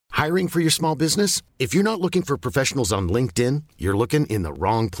Hiring for your small business? If you're not looking for professionals on LinkedIn, you're looking in the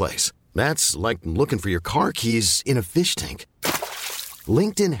wrong place. That's like looking for your car keys in a fish tank.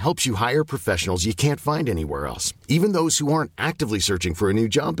 LinkedIn helps you hire professionals you can't find anywhere else, even those who aren't actively searching for a new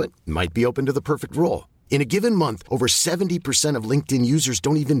job but might be open to the perfect role. In a given month, over 70% of LinkedIn users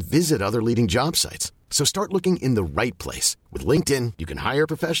don't even visit other leading job sites. So start looking in the right place. With LinkedIn, you can hire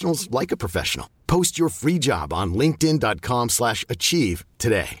professionals like a professional. Post your free job on linkedin.com/achieve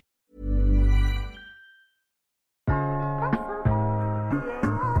today.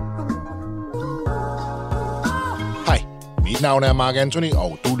 Hej, mit navn er Mark Anthony,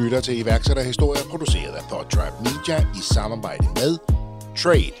 og du lytter til iværksætterhistorier produceret af Podtribe Media i samarbejde med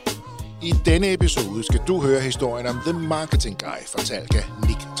Trade. I denne episode skal du høre historien om The Marketing Guy, fortalt af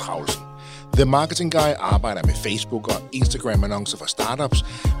Nick Traulsen. The Marketing Guy arbejder med Facebook og Instagram-annoncer for startups,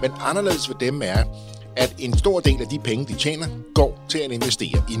 men anderledes for dem er, at en stor del af de penge, de tjener, går til at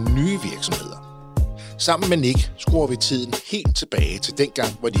investere i nye virksomheder. Sammen med Nick skruer vi tiden helt tilbage til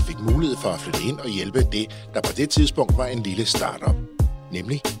dengang, hvor de fik mulighed for at flytte ind og hjælpe det, der på det tidspunkt var en lille startup,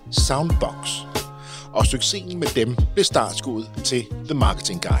 nemlig Soundbox. Og succesen med dem blev startskuddet til The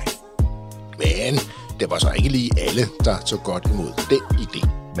Marketing Guy. Men det var så ikke lige alle, der tog godt imod den idé.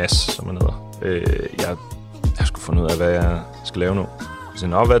 Mads, som han hedder. Jeg skulle finde ud af, hvad jeg skal lave nu. Så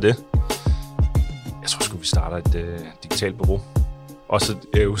hvad er det? Jeg tror sgu, vi starter et digitalt bureau. Og så er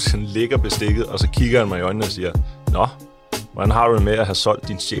jeg jo sådan ligger bestikket, og så kigger han mig i øjnene og siger, nå, hvordan har du det med at have solgt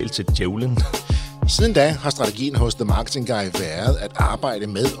din sjæl til djævlen? Siden da har strategien hos The Marketing Guy været at arbejde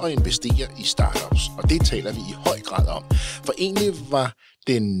med og investere i startups. Og det taler vi i høj grad om. For egentlig var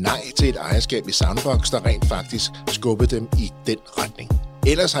det nej til et ejerskab i Soundbox, der rent faktisk skubbede dem i den retning.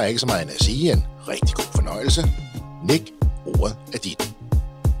 Ellers har jeg ikke så meget at sige. En rigtig god fornøjelse. Nick, ordet er dit.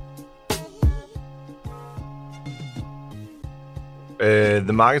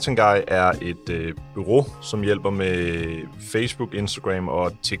 The Marketing Guy er et bureau, som hjælper med Facebook, Instagram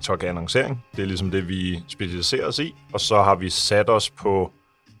og TikTok-annoncering. Det er ligesom det, vi specialiserer os i. Og så har vi sat os på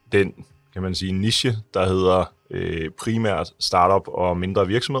den, kan man sige, niche, der hedder primært startup og mindre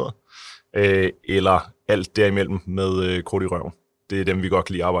virksomheder. Eller alt derimellem med krudt i røven. Det er dem, vi godt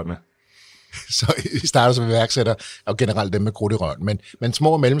kan lide at arbejde med. Så I starter som iværksætter, og generelt dem med krudt i røven. Men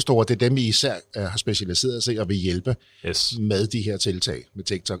små og mellemstore, det er dem, vi især har specialiseret sig og vil hjælpe med de her tiltag med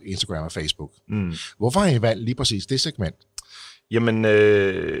TikTok, Instagram og Facebook. Hvorfor har I valgt lige præcis det segment? Jamen,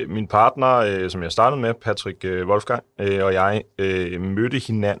 min partner, som jeg startede med, Patrick Wolfgang, og jeg mødte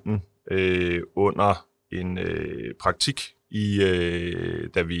hinanden under en praktik,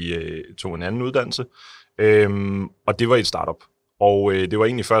 da vi tog en anden uddannelse. Og det var et startup. Og det var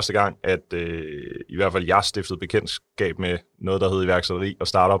egentlig første gang, at i hvert fald jeg stiftede bekendtskab med noget, der hed iværksætteri og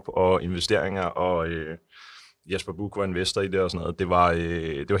startup og investeringer, og Jesper Buch var investor i det og sådan noget. Det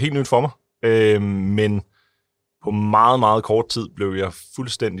var helt nyt for mig, men på meget, meget kort tid blev jeg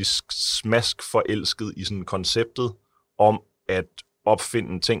fuldstændig smask forelsket i sådan konceptet om at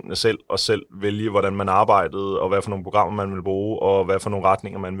opfinde tingene selv, og selv vælge, hvordan man arbejdede, og hvad for nogle programmer man ville bruge, og hvad for nogle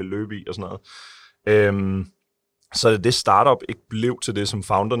retninger man ville løbe i og sådan noget. Så det startup ikke blev til det, som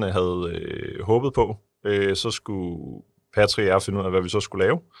founderne havde håbet på, så skulle Patrick og jeg finde ud af, hvad vi så skulle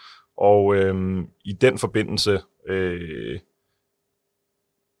lave. Og i den forbindelse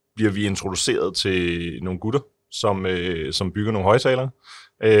bliver vi introduceret til nogle gutter, som bygger nogle højtalere.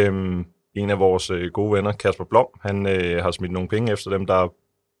 En af vores gode venner, Kasper Blom, han har smidt nogle penge efter dem, der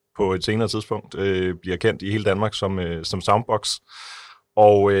på et senere tidspunkt bliver kendt i hele Danmark som Soundbox.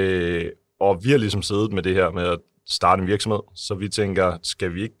 Og vi har ligesom siddet med det her med at starte en virksomhed, så vi tænker,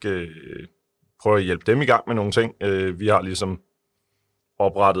 skal vi ikke prøve at hjælpe dem i gang med nogle ting? Vi har ligesom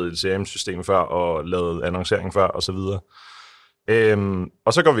oprettet et CRM-system før, og lavet annoncering før, og så videre.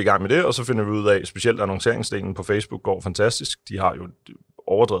 Og så går vi i gang med det, og så finder vi ud af, at specielt annonceringsdelen på Facebook går fantastisk. De har jo et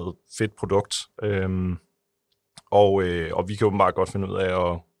overdrevet fedt produkt, og vi kan åbenbart godt finde ud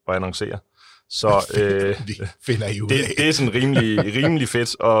af at annoncere. Så det er sådan rimelig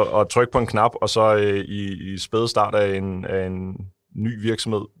fedt at trykke på en knap, og så i spæde start af en ny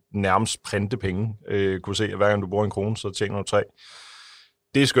virksomhed nærmest printe penge. Kunne se, at hver gang du bruger 1 krone, så tjener du 3.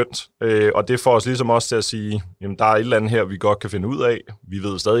 Det er skønt, og det får os ligesom også til at sige, jamen der er et eller andet her, vi godt kan finde ud af. Vi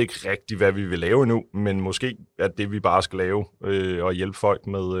ved stadig ikke rigtigt, hvad vi vil lave endnu, men måske er det, vi bare skal lave, og hjælpe folk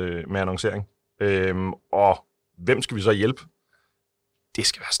med annoncering. Og hvem skal vi så hjælpe? Det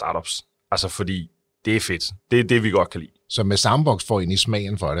skal være startups. Altså fordi det er fedt. Det er det, vi godt kan lide. Så med Soundbox får I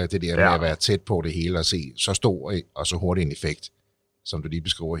smagen for det der med at være tæt på det hele og se så stor og så hurtig en effekt, som du lige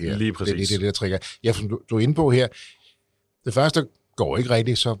beskriver her. Lige præcis. Det der trigger. Ja, som du er inde på her, det første går ikke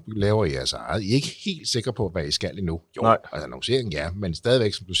rigtigt, så laver I jeres eget. I er ikke helt sikre på, hvad I skal endnu. Jo, Nej. altså annoncering, ja, men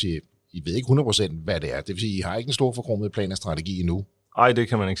stadigvæk, som du siger, I ved ikke 100% hvad det er. Det vil sige, I har ikke en stor forkromet plan og strategi endnu. Nej, det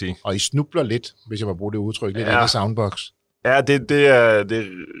kan man ikke sige. Og I snubler lidt, hvis jeg må bruge det udtryk, lidt ind i Soundbox. Ja, det er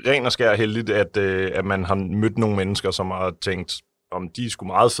ren og skær heldigt, at man har mødt nogle mennesker, som har tænkt, om de er sgu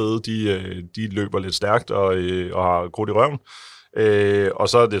meget fede, de løber lidt stærkt og har krudt i røven. Og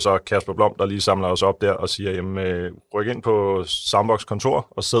så er det så Kasper Blom, der lige samler os op der og siger, jamen, ryk ind på Soundbox kontor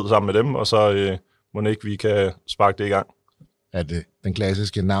og sid sammen med dem, og så må ikke vi kan sparke det i gang. Er det den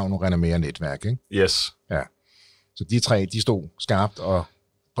klassiske navn og renommere netværk, ikke? Yes. Ja. Så de tre, de stod skarpt, og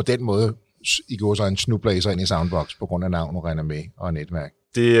på den måde, I går så en snubler I så ind i Soundbox på grund af navn og renommé og netværk.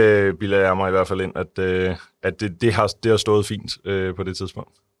 Det bilder jeg mig i hvert fald ind, at det har stået fint på det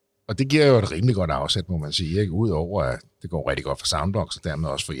tidspunkt. Og det giver jo et rimelig godt afsæt, må man sige, ikke? Udover at det går rigtig godt for Soundbox, og dermed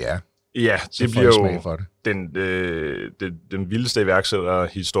også for jer. Ja, det bliver jo for det. Den vildeste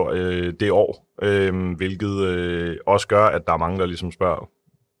iværksætterhistorie det år, hvilket også gør, at der er mange, der ligesom spørger,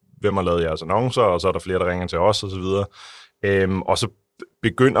 hvem har lavet jeres annoncer, og så er der flere, der ringer til os, og så videre. Og så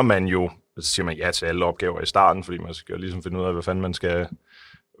begynder man jo, så siger man ja til alle opgaver i starten, fordi man skal ligesom finde ud af, hvad fanden man skal,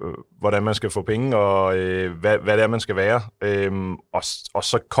 hvordan man skal få penge, og hvad det er, man skal være. Og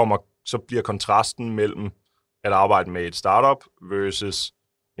så bliver kontrasten mellem at arbejde med et startup versus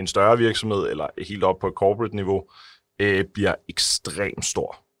en større virksomhed, eller helt op på et corporate niveau, bliver ekstremt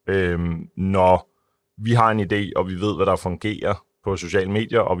stor. Når vi har en idé, og vi ved, hvad der fungerer på sociale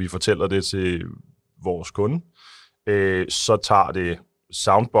medier, og vi fortæller det til vores kunde, så tager det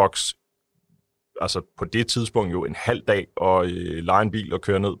Soundbox, altså på det tidspunkt jo en halv dag, og lege en bil og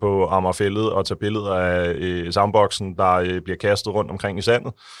køre ned på Amagerfælled og tage billeder af Soundboxen, der bliver kastet rundt omkring i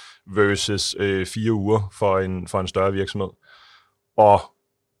sandet, versus 4 uger for en større virksomhed. Og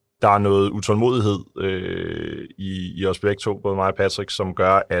der er noget utålmodighed i os begge to, både mig og Patrick, som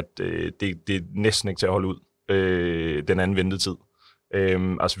gør, at det er næsten ikke til at holde ud den anden ventetid.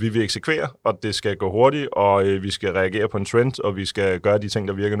 Altså vi vil eksekvere, og det skal gå hurtigt, og vi skal reagere på en trend, og vi skal gøre de ting,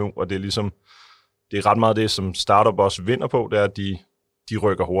 der virker nu, og det er ligesom, det er ret meget det, som startup også vinder på, det er, at de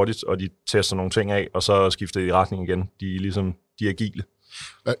rykker hurtigt, og de tester nogle ting af, og så skifter de i retning igen. De er agile.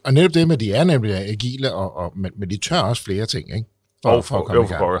 Og netop det med, de er nemlig agile, men de tør også flere ting, ikke? For at komme i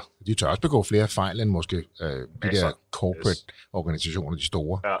gang. De tør også begå flere fejl, end måske de der corporate organisationer, de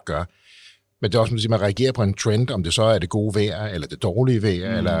store, gør. Men det er også, at man reagerer på en trend, om det så er det gode vejr, eller det dårlige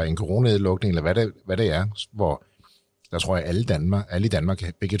vejr, eller en coronanedlukning, eller hvad det er, hvor der tror jeg, alle i Danmark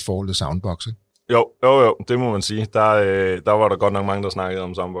har begge et forhold til Soundbox. Jo, det må man sige. Der var der godt nok mange, der snakkede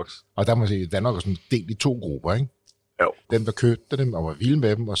om Soundbox. Og der må man sige, at Danmark er sådan delt i 2 grupper, ikke? Jo. Dem, der købte dem og var vilde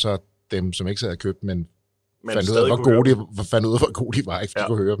med dem, og så dem, som ikke sad og købt, men fandt ud af, hvor gode de var, ikke, for de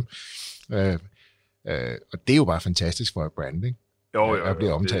kunne høre dem. Og det er jo bare fantastisk for et brand, ikke? Jo, at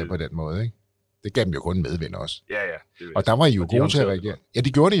blive omtalt på den måde, ikke? Det gav dem jo kun en medvind også. Ja. Og der var I jo gode til at reagere. Ja,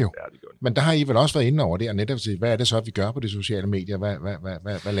 de gjorde det jo. Ja, de gjorde det. Men der har I vel også været inde over det, og netop sige, hvad er det så, vi gør på de sociale medier?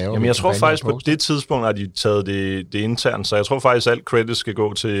 Hvad laver vi? Jamen, jeg tror faktisk, på det tidspunkt har de taget det internt, så jeg tror faktisk, alt credit skal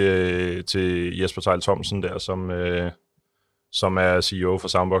gå til Jesper Theil Thomsen der, som er CEO for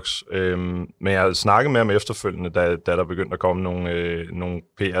Soundbox. Men jeg snakkede med ham efterfølgende, da der begyndte at komme nogle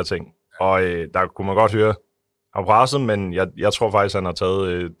PR-ting. Og der kunne man godt høre ham presset, men jeg tror faktisk, han har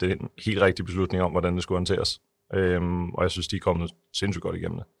taget den helt rigtige beslutning om, hvordan det skulle håndteres. Og jeg synes, de er kommet sindssygt godt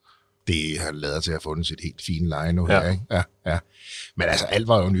igennem det. Det har lavet til at få den sit helt fine leje nu her, ikke? Ja. Men altså, alt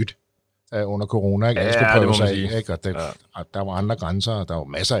var jo nyt under corona, ikke? Alt skulle prøve sig af, ikke? Og der var andre grænser, og der var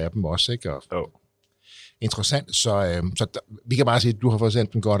masser af dem også, ikke? Interessant, så vi kan bare sige, at du har fået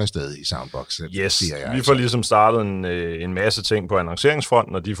sendt den godt afsted i Soundbox. Yes, vi får ligesom startet en masse ting på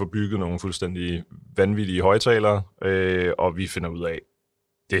annonceringsfronten, og de får bygget nogle fuldstændig vanvittige højtalere, og vi finder ud af,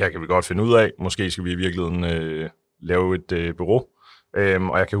 det her kan vi godt finde ud af, måske skal vi i virkeligheden lave et bureau.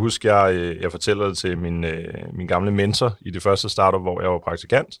 Og jeg kan huske, jeg fortæller det til min gamle mentor i det første startup, hvor jeg var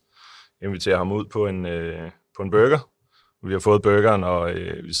praktikant. Jeg inviterer ham ud på en burger. Vi har fået burgeren, og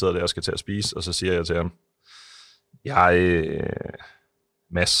vi sidder der og skal til at spise, og så siger jeg til ham,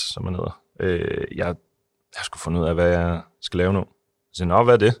 Mads, som han hedder, jeg skulle finde ud af, hvad jeg skal lave nu. Så siger han,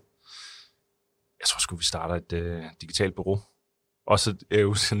 hvad er det? Jeg tror sgu, vi starter et digitalt bureau. Og så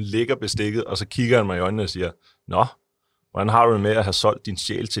sådan ligger bestikket, og så kigger han mig i øjnene og siger, nå, hvordan har du det med at have solgt din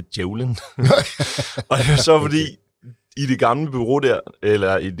sjæl til djævlen? Og det er så fordi, i det gamle bureau der,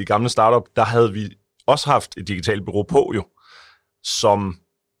 eller i det gamle startup, der havde vi også haft et digitalt bureau på jo, som,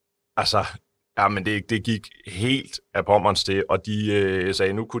 altså, men det gik helt af pommerens til, og de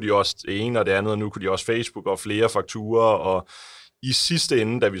sagde, nu kunne de også det ene og det andet, og nu kunne de også Facebook og flere fakturer, og i sidste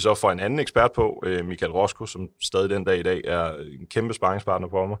ende, da vi så får en anden ekspert på, Michael Roscoe, som stadig den dag i dag er en kæmpe sparringspartner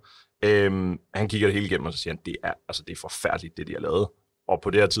på mig, han kigger det hele igennem, og så siger han, det er forfærdeligt, det de har lavet. Og på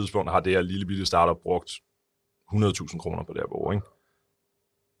det her tidspunkt har det her lille bitte startup brugt 100.000 kroner på det her bureau, ikke?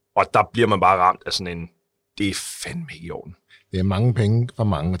 Og der bliver man bare ramt af sådan en, det er fandme ikke i orden. Det er mange penge for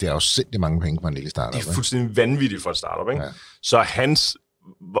mange, og det er også sindssygt mange penge for en lille startup. Det er fuldstændig vanvittigt for et startup, ikke? Ja. Så hans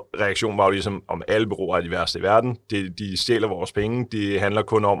reaktion var jo ligesom, om alle bureauer er de værste i verden. De stjæler vores penge. Det handler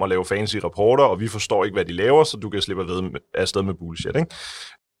kun om at lave fancy rapporter, og vi forstår ikke, hvad de laver, så du kan slippe afsted med bullshit, ikke?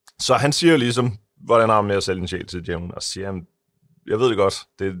 Så han siger jo ligesom, hvordan har han med at sælge en sjæl til djævlen, og siger, jeg ved det godt,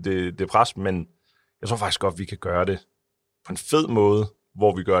 det er pres, men jeg tror faktisk godt, vi kan gøre det på en fed måde,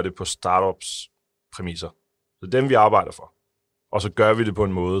 hvor vi gør det på startups præmisser. Så dem vi arbejder for. Og så gør vi det på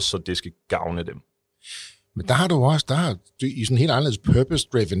en måde, så det skal gavne dem. Men der har du også, i sådan helt anderledes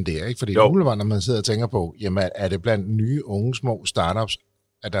purpose-driven der, ikke? Fordi umiddelbart, når man sidder og tænker på, jamen er det blandt nye, unge, små startups,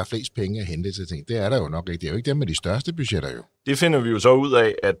 at der er flest penge at hente til ting? Det er der jo nok ikke. Det er jo ikke dem med de største budgetter jo. Det finder vi jo så ud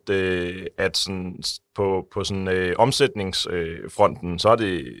af, at sådan, på sådan omsætningsfronten, så er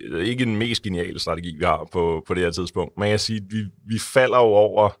det ikke den mest geniale strategi, vi har på det her tidspunkt. Men jeg siger, vi falder jo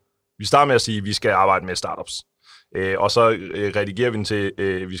over. Vi starter med at sige, at vi skal arbejde med startups. Og så redigerer vi den til,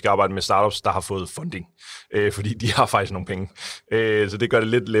 vi skal arbejde med startups, der har fået funding, fordi de har faktisk nogle penge. Så det gør det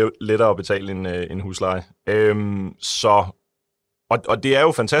lidt lettere at betale en husleje. Og det er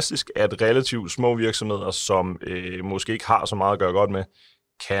jo fantastisk, at relativt små virksomheder, som måske ikke har så meget at gøre godt med,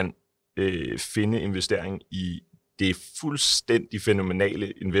 kan finde investering i det fuldstændig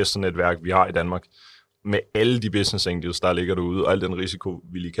fænomenale investornetværk, vi har i Danmark, med alle de business angels, der ligger derude, og al den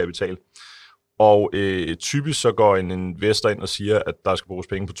risikovillige kapital. Og typisk så går en investor ind og siger, at der skal bruges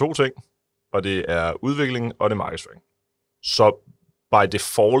penge på 2 ting, og det er udvikling, og det er markedsføring. Så by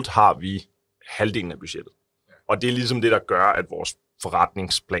default har vi halvdelen af budgettet. Og det er ligesom det, der gør, at vores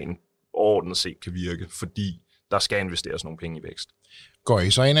forretningsplan overordnet set kan virke, fordi der skal investeres nogle penge i vækst. Går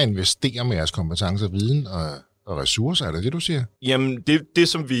I så ind og investerer med jeres kompetencer, viden og ressourcer? Er det, du siger? Jamen, det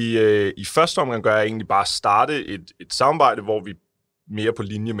som vi i første omgang gør, er egentlig bare at starte et samarbejde, hvor vi mere på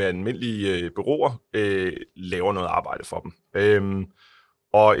linje med almindelige bureauer laver noget arbejde for dem.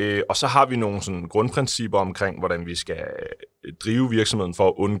 Og så har vi nogle sådan grundprincipper omkring, hvordan vi skal drive virksomheden for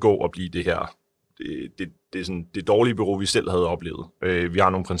at undgå at blive det her det er sådan det dårlige bureau, vi selv havde oplevet. Vi har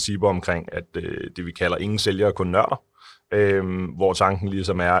nogle principper omkring, at det vi kalder ingen sælgere, kun nørder. Hvor tanken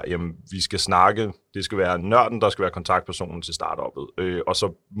ligesom er, at vi skal snakke, det skal være nørden, der skal være kontaktpersonen til startup'et. Og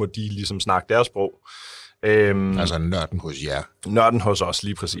så må de ligesom snakke deres sprog. Altså nørden hos jer. Nørden hos os,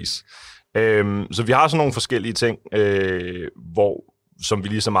 lige præcis. Så vi har sådan nogle forskellige ting, som vi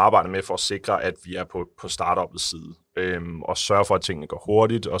ligesom arbejder med for at sikre, at vi er på startupets side, og sørge for, at tingene går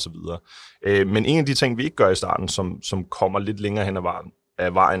hurtigt osv. Men en af de ting, vi ikke gør i starten, som kommer lidt længere hen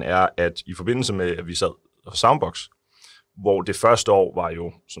ad vejen, er, at i forbindelse med, at vi sad på Soundbox, hvor det første år var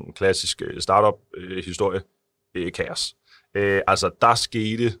jo sådan en klassisk startup-historie, kaos. Altså, der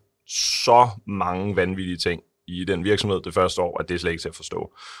skete så mange vanvittige ting i den virksomhed det første år, at det er slet ikke til at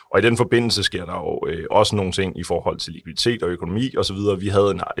forstå. Og i den forbindelse sker der jo også nogle ting i forhold til likviditet og økonomi osv. Vi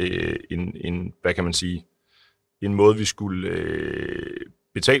havde en hvad kan man sige, en måde, vi skulle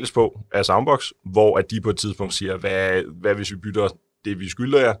betales på af Soundbox, hvor at de på et tidspunkt siger, hvad hvis vi bytter det, vi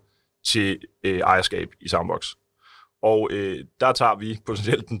skylder jer, til ejerskab i Soundbox. Og der tager vi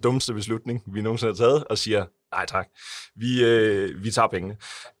potentielt den dummeste beslutning, vi nogensinde har taget, og siger, nej tak, vi tager pengene.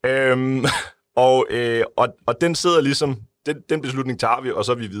 Og den sidder ligesom, den beslutning tager vi, og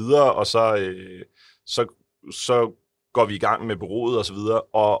så er vi videre, og så går vi i gang med bureauet og så videre.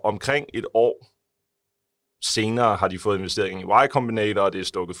 Og omkring et år senere har de fået investering i Y Combinator, og det er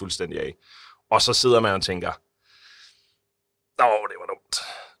stukket fuldstændig af. Og så sidder man og tænker, det var dumt.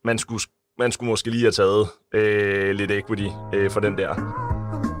 Man skulle måske lige have taget lidt equity for den der.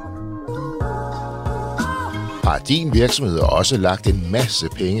 Har din virksomhed også lagt en masse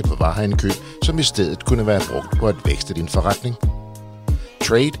penge på vareindkøb, som i stedet kunne være brugt på at vækste din forretning?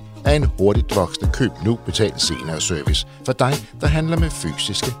 Trade er en hurtigt voksende køb nu, betal senere service for dig, der handler med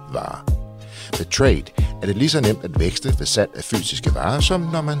fysiske varer. Med Trade er det lige så nemt at vækste ved salg af fysiske varer, som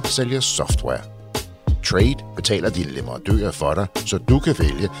når man sælger software. Trade betaler dine leverandører for dig, så du kan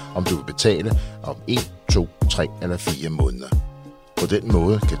vælge, om du vil betale om 1, 2, 3 eller 4 måneder. På den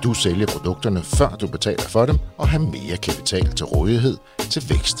måde kan du sælge produkterne, før du betaler for dem, og have mere kapital til rådighed til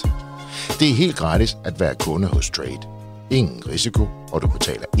vækst. Det er helt gratis at være kunde hos Trade. Ingen risiko, og du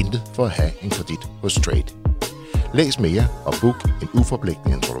betaler intet for at have en kredit hos Trade. Læs mere og book en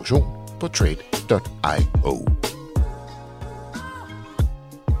uforpligtende introduktion på trade.io.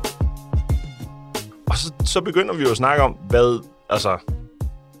 Og så begynder vi jo at snakke om, altså,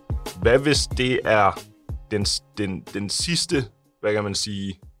 hvad hvis det er den sidste, hvad kan man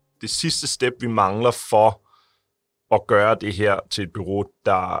sige, det sidste step, vi mangler for at gøre det her til et bureau,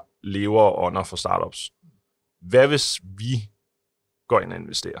 der lever under for startups? Hvad hvis vi går ind og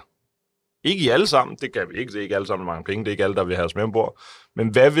investerer? Ikke i alle sammen, det kan vi ikke. Det er ikke alle sammen mange penge, det er ikke alle, der vil have os med ombord. Men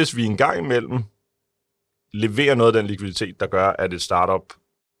hvad hvis vi en gang imellem leverer noget af den likviditet, der gør, at et startup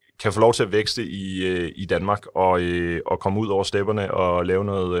kan få lov til at vækste i Danmark og komme ud over stepperne og lave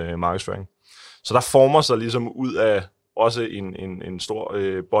noget markedsføring? Så der former sig ligesom ud af også en stor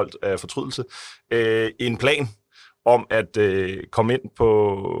bold af fortrydelse en plan om at komme ind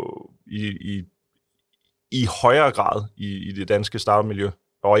på i højere grad i det danske startup-miljø,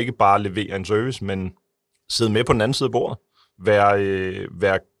 og ikke bare levere en service, men sidde med på den anden side af bordet,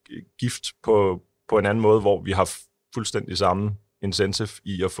 være gift på en anden måde, hvor vi har fuldstændig samme incentive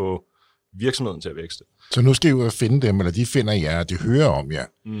i at få virksomheden til at vækste. Så nu skal I jo finde dem, eller de finder jer, og de hører om jer.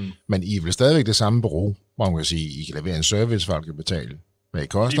 Men I er vel stadigvæk det samme bureau, hvor man kan sige, I kan levere en service, folk kan betale, hvad I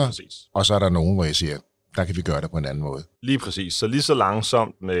koster, og så er der nogen, hvor I siger, der kan vi gøre det på en anden måde. Lige præcis. Så lige så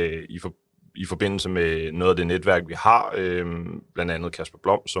langsomt i forbindelse med noget af det netværk, vi har, blandt andet Kasper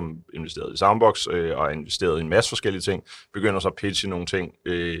Blom, som investerede i Soundbox og investeret i en masse forskellige ting, begynder så at pitche nogle ting,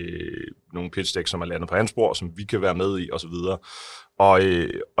 nogle pitch decks, som er landet på hans bord, som vi kan være med i, osv. Og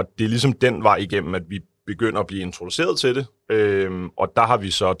det er ligesom den vej igennem, at vi begynder at blive introduceret til det, og der har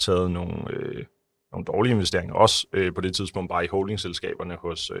vi så taget nogle dårlige investeringer, også på det tidspunkt bare i holdingselskaberne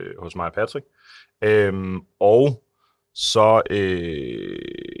hos mig og Patrick. Og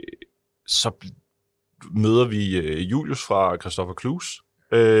så møder vi Julius fra Christopher Clues,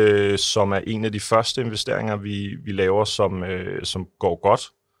 som er en af de første investeringer, vi laver, som går godt.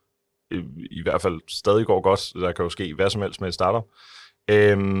 I hvert fald stadig går godt. Der kan jo ske hvad som helst med et startup.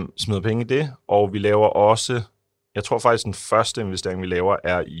 Smider penge i det, og vi laver også, jeg tror faktisk den første investering, vi laver,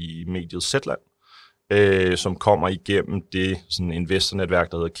 er i mediet Zetland, som kommer igennem det sådan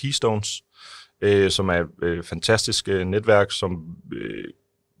investornetværk, der hedder Keystones, som er et fantastisk netværk, som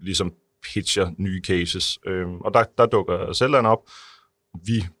ligesom pitcher nye cases. Og der dukker Zetland op.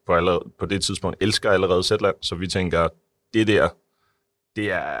 Vi på det tidspunkt elsker allerede Zetland, så vi tænker, det er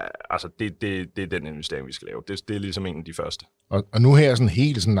den investering, vi skal lave. Det er ligesom en af de første. Og nu her sådan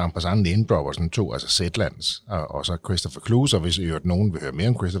helt sådan en passant name-dropper, sådan to, altså Zetlands, og så Christopher Clues, og hvis I hørt nogen vil høre mere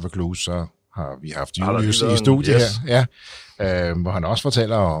om Christopher Clues, så har vi haft Julius i studiet her, hvor han også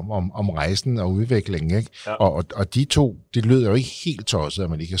fortæller om rejsen og udviklingen, ikke? Ja. Og de to, det lyder jo ikke helt tosset, at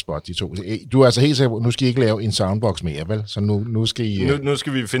man ikke kan spotte de to. Du er altså helt sikker, nu skal I ikke lave en soundbox mere, vel? Så nu skal I... Nu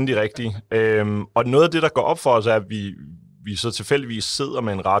skal vi finde de rigtige. Og noget af det, der går op for os, er, at vi så tilfældigvis sidder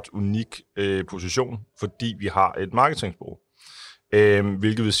med en ret unik position, fordi vi har et marketingsbureau.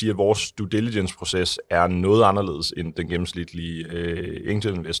 Hvilket vil sige, at vores due diligence-proces er noget anderledes end den gennemsnitlige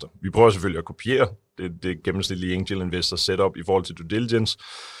angel investor. Vi prøver selvfølgelig at kopiere det gennemsnitlige angel investor setup i forhold til due diligence,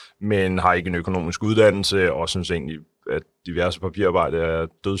 men har ikke en økonomisk uddannelse, og synes egentlig, at diverse papirarbejde er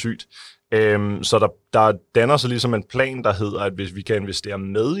dødssygt. Så der danner sig ligesom en plan, der hedder, at hvis vi kan investere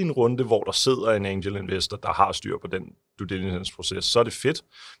med i en runde, hvor der sidder en angel investor, der har styr på den due diligence-proces, så er det fedt.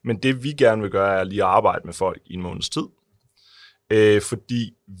 Men det vi gerne vil gøre, er lige at arbejde med folk i en måneds tid.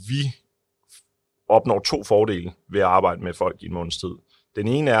 Fordi vi opnår 2 fordele ved at arbejde med folk i en måneds tid. Den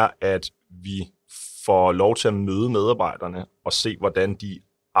ene er, at vi får lov til at møde medarbejderne og se, hvordan de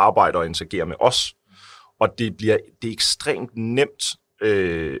arbejder og interagerer med os. Og det er ekstremt nemt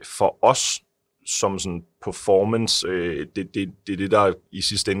for os som sådan performance. Det er det, der i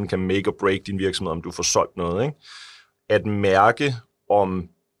sidste ende kan make or break din virksomhed, om du får solgt noget, ikke? At mærke, om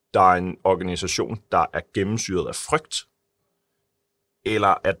der er en organisation, der er gennemsyret af frygt,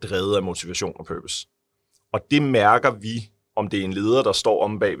 eller er drevet af motivation og purpose. Og det mærker vi, om det er en leder, der står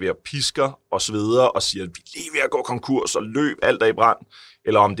om bag ved at pisker og sveder og siger, at vi er lige ved at gå konkurs og løb alt er i brand,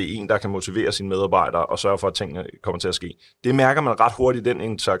 eller om det er en, der kan motivere sine medarbejdere og sørge for, at tingene kommer til at ske. Det mærker man ret hurtigt i den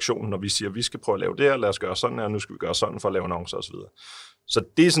interaktion, når vi siger, at vi skal prøve at lave det her, lad os gøre sådan her, og nu skal vi gøre sådan for at lave annoncer osv. Så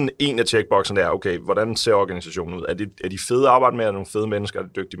det er sådan en af checkboxene, der er, okay, hvordan ser organisationen ud? Er de fede at arbejde med? Er det nogle fede mennesker? Er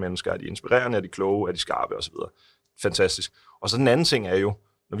det dygtige mennesker? Er de inspirerende? Er de kloge? Er de skarpe? Og så videre. Fantastisk. Og så den anden ting er jo,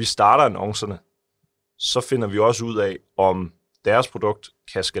 når vi starter annoncerne, så finder vi også ud af, om deres produkt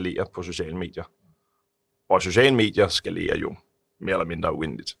kan skalere på sociale medier. Og sociale medier skalerer jo mere eller mindre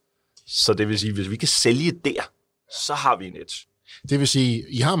uendeligt. Så det vil sige, hvis vi kan sælge der, så har vi en edge. Det vil sige,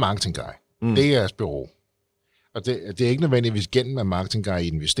 I har Marketing Guy. Det er jeres bureau. Og det er ikke nødvendigvis gennem, at Marketing Guy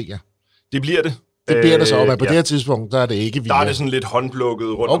investerer. Det bliver det. Det bliver det så, men på det her tidspunkt, der er det ikke via... Der er det sådan lidt håndplukket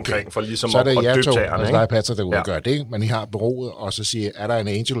rundt omkring, for ligesom at dyppe tæerne. Så er det jer to, altså der er Patrick, der går og gør det, men I har bureauet, og så siger, er der en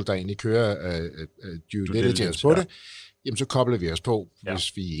angel, der egentlig kører due diligence på det? jamen så kobler vi os på,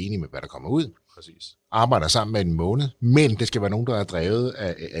 hvis vi er enige med, hvad der kommer ud. Præcis. Arbejder sammen med en måned, men det skal være nogen, der er drevet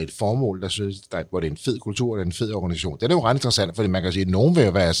af et formål, der synes, hvor det er en fed kultur, og det er en fed organisation. Det er jo ret interessant, fordi man kan sige, at nogen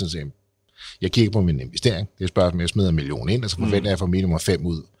vil være sådan set, jeg kigger på min investering, det er spørgsmål, om jeg smider 1 million ind, og så forventer jeg at få minimum 5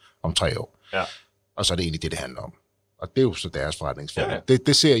 ud om 3 år. Ja. Og så er det egentlig det handler om. Og det er jo så deres forretningsforhold. Ja.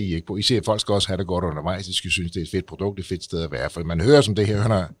 Det ser I ikke på. I ser, at folk skal også have det godt undervejs. De skal synes, det er et fedt produkt, det er et fedt sted at være. For man hører som det her,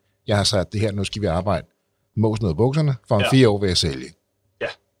 når jeg har sagt, det her, nu skal vi arbejde. Mås ned af bukserne, for om 4 år vil jeg sælge. Ja.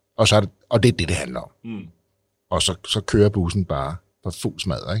 Og det er det handler om. Og så kører bussen bare på fuld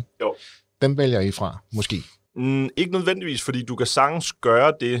smadre, ikke? Jo. Dem vælger I fra, måske? Ikke nødvendigvis, fordi du kan sagtens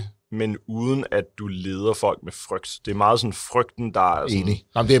gøre det, men uden at du leder folk med frygt. Det er meget sådan frygten, der er sådan... Enig.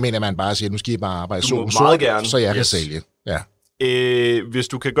 Jamen, det mener man bare siger, nu skal I bare arbejde gerne, så jeg kan sælge. Ja. Hvis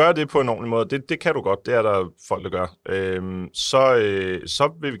du kan gøre det på en ordentlig måde, det kan du godt, det er der folk, der gør,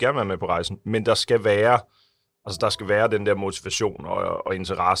 så vil vi gerne være med på rejsen. Men der skal være den der motivation og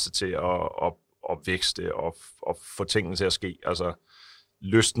interesse til at vækste og få tingene til at ske. Altså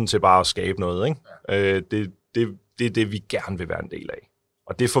lysten til bare at skabe noget, ikke? Ja. Det er det, vi gerne vil være en del af.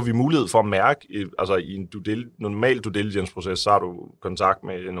 Og det får vi mulighed for at mærke, altså i en normal due diligence-proces, så har du kontakt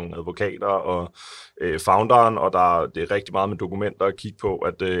med nogle advokater og founderen, og det er rigtig meget med dokumenter at kigge på,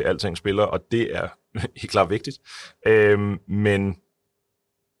 at alting spiller, og det er helt klart vigtigt. Men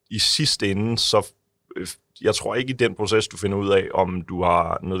i sidste ende, så jeg tror ikke i den proces, du finder ud af, om du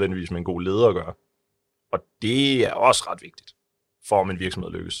har nødvendigvis med en god leder at gøre. Og det er også ret vigtigt, for om en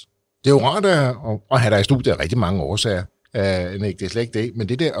virksomhed lykkes. Det er jo rart at have dig i studiet af rigtig mange årsager. Det er slet ikke det, men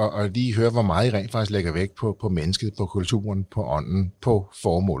det der at lige høre, hvor meget I rent faktisk lægger vægt på mennesket, på kulturen, på ånden, på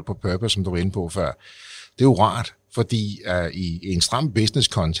formål, på purpose, som du var inde på før. Det er jo rart, fordi i en stram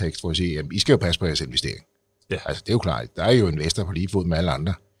business-kontekst, hvor I siger, I skal jo passe på jeres investering. Ja. Altså, det er jo klart, der er jo investor på lige fod med alle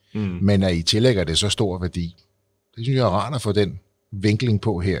andre. Men at I tillægger det så stor værdi, det synes jeg er rart at få den vinkling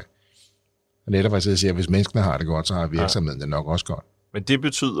på her. Og netop at jeg siger, at hvis menneskene har det godt, så har virksomheden det nok også godt. Men det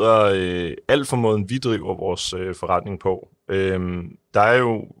betyder alt for måden, vi driver vores forretning på. Der er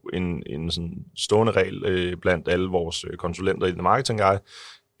jo en sådan stående regel blandt alle vores konsulenter i The Marketing Guy,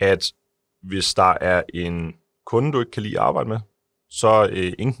 at hvis der er en kunde, du ikke kan lide at arbejde med, så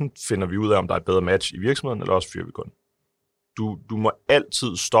enten finder vi ud af, om der er et bedre match i virksomheden, eller også fyrer vi kunden. Du må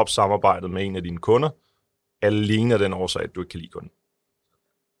altid stoppe samarbejdet med en af dine kunder, alene af den årsag, at du ikke kan lide kunden.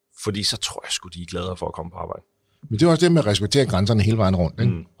 Fordi så tror jeg sgu, de er gladere for at komme på arbejde. Men det er også det med at respektere grænserne hele vejen rundt,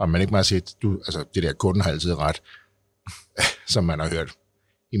 ikke? Og man ikke bare siger, at det der kunden har altid ret, som man har hørt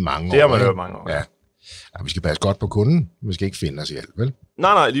i mange år. Det har man hørt mange år. Ja. Ja, vi skal passe godt på kunden, vi skal ikke finde os i alt, vel?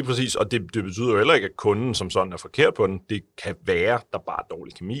 Nej, lige præcis, og det betyder jo heller ikke, at kunden som sådan er forkert på den. Det kan være, der bare er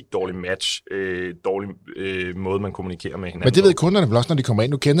dårlig kemi, dårlig match, dårlig måde, man kommunikerer med hinanden. Men det ved kunderne vel også, når de kommer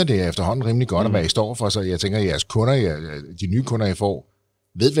ind. Nu kender det efterhånden rimelig godt, hvad I står for, så jeg tænker, at jeres kunder, de nye kunder, I får,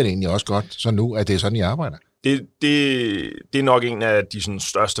 ved vel egentlig også godt, så nu, at det er sådan, I arbejder? Det er nok en af de sådan,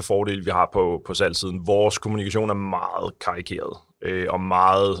 største fordele, vi har på salgssiden. Vores kommunikation er meget karikeret og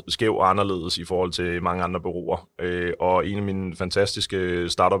meget skæv og anderledes i forhold til mange andre bureauer. Og en af mine fantastiske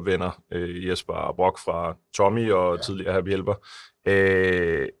startup-venner, Jesper Brock fra Tommy og tidligere Happy Helper,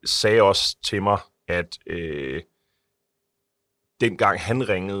 sagde også til mig, at dengang han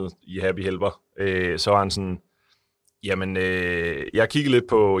ringede i Happy Helper, så var han sådan... Jamen, jeg kigger lidt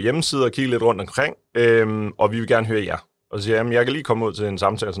på hjemmesider og kigger lidt rundt omkring, og vi vil gerne høre jer. Og så siger jeg, jeg kan lige komme ud til en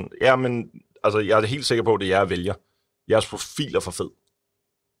samtale sådan, men altså, jeg er helt sikker på, at det er jer, vælger. Jeres profil er for fed.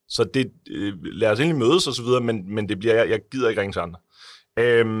 Så det, lad os endelig mødes og så videre, men det bliver, jeg gider ikke ringe til andre.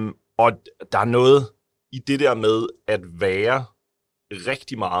 Og der er noget i det der med at være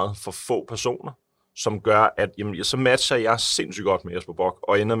rigtig meget for få personer, som gør, at jamen, så matcher jeg sindssygt godt med Jesper Brock,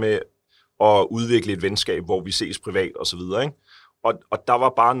 og ender med og udvikle et venskab, hvor vi ses privat og så videre, ikke? Og der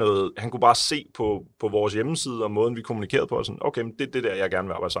var bare noget, han kunne bare se på vores hjemmeside og måden, vi kommunikerede på, og sådan, okay, men det er det der, jeg gerne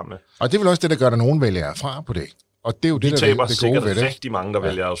vil arbejde sammen med. Og det er vel også det, der gør, at nogen vælger fra på det. Og det er jo det, der taber det sikkert gode ved det. Rigtig mange, der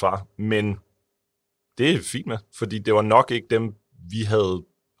vælger os fra, men det er fint med, fordi det var nok ikke dem, vi havde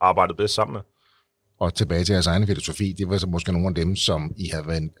arbejdet bedst sammen med. Og tilbage til jeres egen filosofi, det var så måske nogle af dem, som I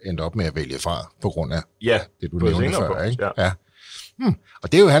havde endt op med at vælge fra, på grund af det, du nævnte før, ikke? Ja.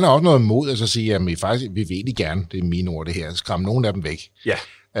 Og det er jo, han har også noget mod at så sige, at vi vil egentlig gerne, det er mine ord det her, skræmme nogle af dem væk,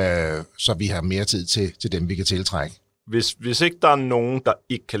 så vi har mere tid til dem, vi kan tiltrække. Hvis ikke der er nogen, der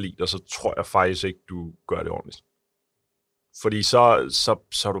ikke kan lide dig, så tror jeg faktisk ikke, du gør det ordentligt. Fordi så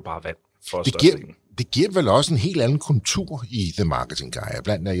er du bare vand for størstedelen. Det giver vel også en helt anden kultur i The Marketing Guy,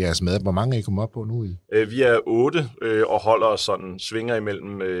 blandt jeres med. Hvor mange er I kommet op på nu? Vi er 8 og holder os sådan, svinger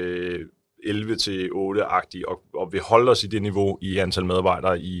imellem 11 til 8-agtige, og vil holde os i det niveau i antal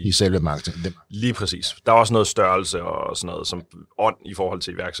medarbejdere i selve marketing. Lige præcis. Der er også noget størrelse og sådan noget som ånd i forhold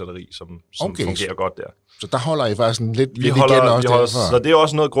til iværksætteri, som fungerer godt der. Så der holder I faktisk lidt igen også. Så det er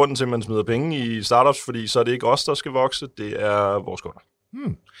også noget af grunden til, at man smider penge i startups, fordi så er det ikke os, der skal vokse, det er vores kunder.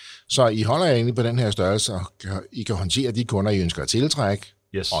 Så I holder jer egentlig på den her størrelse, og I kan håndtere de kunder, I ønsker at tiltrække,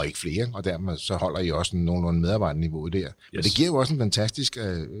 og ikke flere, og dermed så holder I også nogenlunde medarbejderniveau der. Men det giver jo også en fantastisk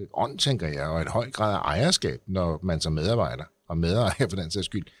ånd, tænker jeg, og et høj grad af ejerskab, når man som medarbejder, og medejer for den sags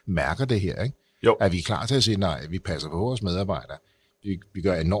skyld, mærker det her, ikke? Jo. At vi er klar til at sige, nej, vi passer på vores medarbejdere. Vi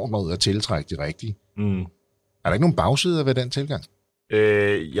gør enormt meget ud at tiltrække de rigtige. Er der ikke nogen bagsider ved den tilgang?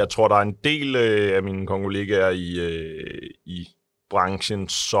 Jeg tror, der er en del af mine kollegaer i branchen,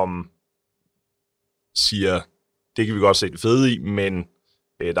 som siger, det kan vi godt se det fede i, men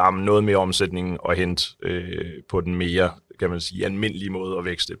der er noget mere omsætning at hente på den mere, kan man sige, almindelige måde at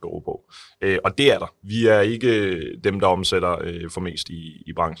vækste et bureau på. Og det er der. Vi er ikke dem, der omsætter for mest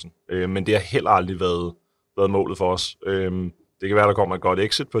i branchen. Men det har heller aldrig været målet for os. Det kan være, der kommer et godt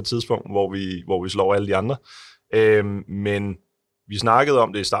exit på et tidspunkt, hvor vi slår alle de andre. Men vi snakkede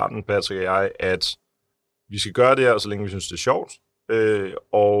om det i starten, Patrick og jeg, at vi skal gøre det her, så længe vi synes, det er sjovt.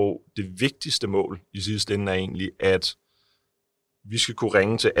 Og det vigtigste mål i sidste ende er egentlig, at vi skal kunne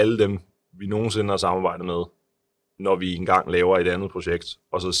ringe til alle dem, vi nogensinde har samarbejdet med, når vi engang laver et andet projekt,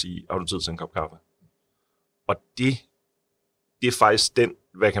 og så sige, har du tid til en kop kaffe? Og det er faktisk den,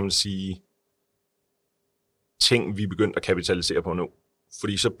 hvad kan man sige, ting, vi er begyndt at kapitalisere på nu.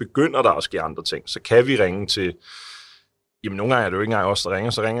 Fordi så begynder der at ske andre ting. Så kan vi ringe til, jamen nogle gange er det jo ikke engang os, der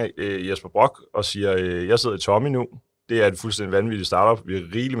ringer, så ringer Jesper Brock og siger, jeg sidder i Tommy nu, det er et fuldstændig vanvittigt startup, vi er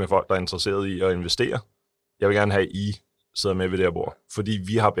rigeligt med folk, der er interesseret i at investere. Jeg vil gerne have, at I sidder med ved det her bord, fordi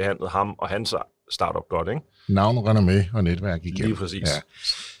vi har behandlet ham og hans startup godt, ikke? Navn, renommé og netværk igennem. Lige præcis. Ja.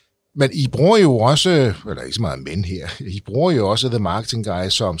 Men I bruger jo også, eller ikke så meget men her, I bruger jo også The Marketing Guy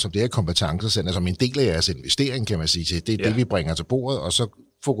som det her kompetencecenter, som en del af jeres investering, kan man sige til. Det er det, vi bringer til bordet, og så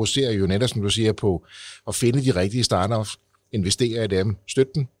fokuserer I jo netop, som du siger, på at finde de rigtige startups, investere i dem,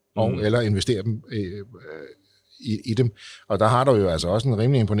 støtte dem, eller investere dem i dem. Og der har du jo altså også en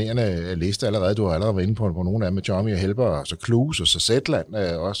rimelig imponerende liste allerede. Du har allerede været inde på nogle af dem med Tommy og Helper, og så Clues, og så Zetland,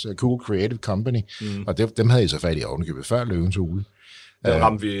 også Cool Creative Company. Og dem havde I så fat i ovenikøbet før Løvens Hule. Der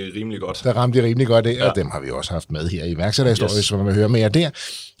ramte vi rimelig godt. Der ramte vi rimelig godt af, og dem har vi også haft med her i iværksætterhistorie, så man vil høre mere der.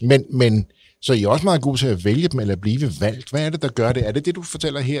 Men så I er også meget gode til at vælge dem, eller blive valgt. Hvad er det, der gør det? Er det det, du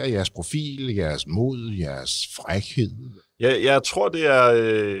fortæller her, jeres profil, jeres mod, jeres frækhed? Ja, jeg tror, det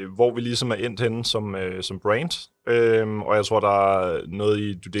er, hvor vi ligesom er endt henne som brand. Og jeg tror, der er noget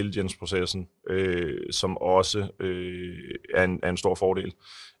i due diligence-processen, som også er en stor fordel.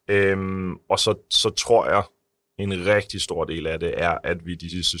 Og så tror jeg, en rigtig stor del af det er, at vi de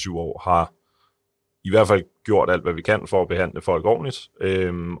sidste 7 år har i hvert fald gjort alt, hvad vi kan for at behandle folk ordentligt,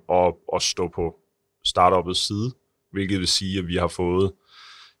 og stå på startuppets side, hvilket vil sige, at vi har fået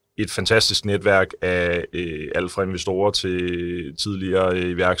et fantastisk netværk af alt fra investorer til tidligere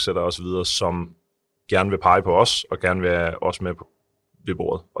iværksættere osv., som gerne vil pege på os, og gerne vil have os med ved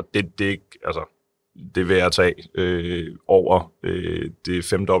bordet. Og det vil jeg tage over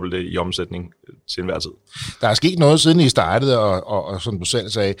det 5-dobbelte i omsætning til enhver tid. Der er sket noget, siden I startede, og som du selv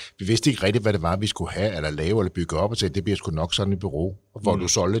sagde, vi vidste ikke rigtigt, hvad det var, vi skulle have, eller lave, eller bygge op, og til det bliver sgu nok sådan et bureau, hvor du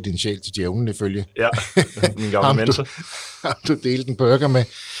solgte din sjæl til djævlen ifølge. Ja, min gamle mentor. Du delte en burger med.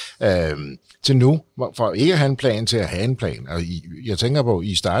 Til nu, for ikke at have en plan, til at have en plan. Og jeg tænker på,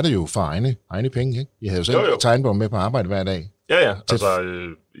 I startede jo for egne penge, ikke? I havde jo selv tegnbog med på arbejde hver dag. Ja. Altså,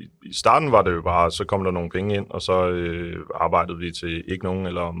 i starten var det jo bare, så kom der nogle penge ind, og så arbejdede vi til ikke nogen,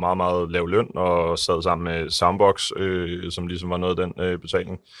 eller meget, meget lav løn, og sad sammen med Soundbox, som ligesom var noget af den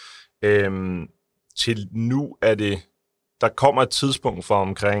betaling. Til nu er det, der kommer et tidspunkt for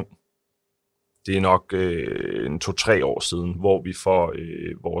omkring, det er nok 2-3 år siden, hvor vi får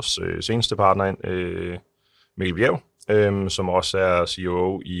vores seneste partner ind, Mikkel Bjerg, som også er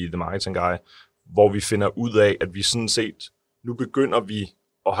CEO i The Marketing Guy, hvor vi finder ud af, at vi sådan set, nu begynder vi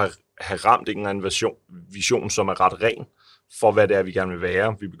at have ramt en vision, som er ret ren for, hvad det er, vi gerne vil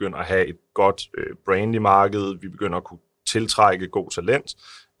være. Vi begynder at have et godt brand i markedet. Vi begynder at kunne tiltrække god talent.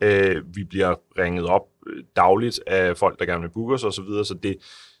 Vi bliver ringet op dagligt af folk, der gerne vil booke os osv. Så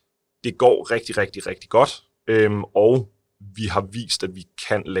det går rigtig, rigtig, rigtig godt. Og vi har vist, at vi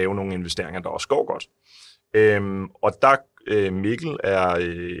kan lave nogle investeringer, der også går godt. Og der Mikkel er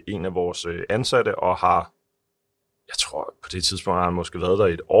en af vores ansatte og har, jeg tror på det tidspunkt har han måske været der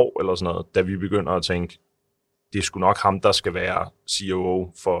et år eller sådan noget, da vi begynder at tænke, det er sgu nok ham, der skal være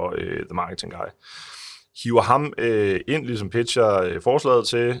CEO for The Marketing Guy. hiver ham ind, ligesom pitcher forslaget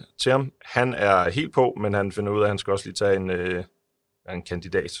til ham. Han er helt på, men han finder ud af, at han skal også lige tage en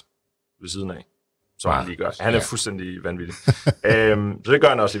kandidat ved siden af, som han lige gør. Han er fuldstændig vanvittig. Så det gør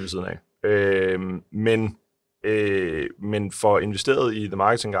han også lige ved siden af. Men får investeret i The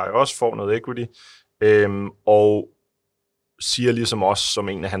Marketing Guy også, får noget equity, og siger ligesom også som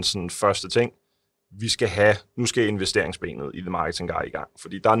en af hans sådan, første ting, nu skal investeringsbenet i The Marketing Guy i gang.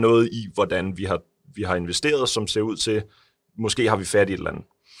 Fordi der er noget i, hvordan vi har investeret, som ser ud til, måske har vi fat i et eller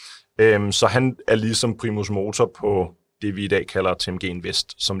andet. Så han er ligesom primus motor på det, vi i dag kalder TMG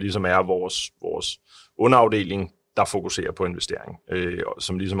Invest, som ligesom er vores underafdeling, der fokuserer på investering,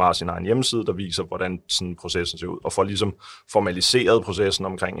 som ligesom har sin egen hjemmeside, der viser, hvordan sådan processen ser ud, og får ligesom formaliseret processen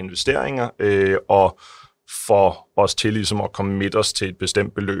omkring investeringer, og for os til ligesom at commit os til et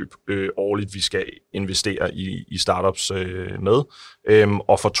bestemt beløb årligt, vi skal investere i startups med,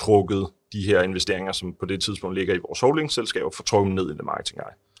 og få trukket de her investeringer, som på det tidspunkt ligger i vores holdingselskaber, få trukket ned i The Marketing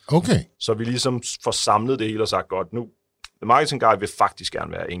Guy. Okay. Så vi ligesom får samlet det hele og sagt, godt, nu, The Marketing Guy vil faktisk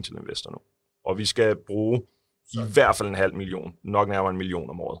gerne være angel investor nu, og vi skal bruge i hvert fald 500.000, nok nærmere 1 million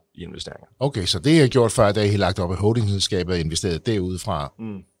om året i investeringer. Okay, så det jeg har gjort før, da jeg har lagt op i holdingselskabet og investeret derudfra,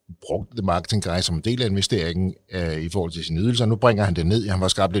 brugte The Marketing Guy som en del af investeringen i forhold til sine ydelser. Nu bringer han det ned. Han var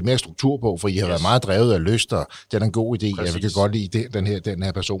skabt lidt mere struktur på, for I har været meget drevet af lyst, og det er en god idé. Præcis. Jeg kan godt lide den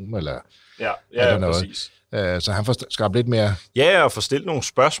her person, eller noget. Præcis. Så han får skabt lidt mere... Ja, og får stillet nogle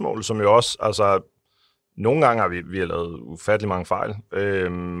spørgsmål, som jo også... Altså, nogle gange har vi har lavet ufattelig mange fejl,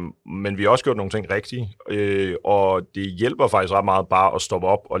 men vi har også gjort nogle ting rigtige, og det hjælper faktisk ret meget bare at stoppe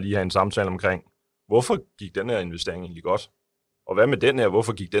op og lige have en samtale omkring, hvorfor gik den her investering egentlig godt? Og hvad med den her?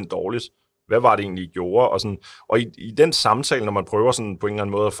 Hvorfor gik den dårligt? Hvad var det egentlig, I gjorde? Og i den samtale, når man prøver sådan på en eller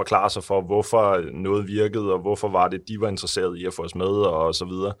anden måde at forklare sig for, hvorfor noget virkede, og hvorfor var det, de var interesseret i at få os med, og så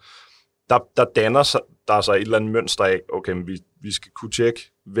videre, der danner der sig et eller andet mønster af, okay, vi skal kunne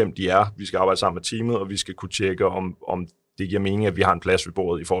tjekke, hvem de er, vi skal arbejde sammen med teamet, og vi skal kunne tjekke, om det giver mening, at vi har en plads ved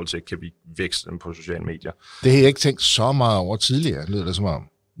bordet i forhold til, kan vi vækste dem på sociale medier. Det har jeg ikke tænkt så meget over tidligere, lyder det som om.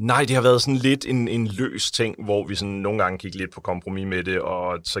 Nej, det har været sådan lidt en løs ting, hvor vi sådan nogle gange gik lidt på kompromis med det,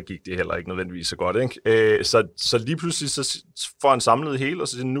 og så gik det heller ikke nødvendigvis så godt, ikke? Så lige pludselig så får en samlet hele, og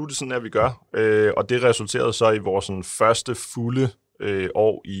så nu er det sådan, at vi gør. Og det resulterede så i vores sådan, første fulde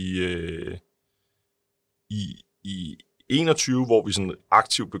år i 21, hvor vi sådan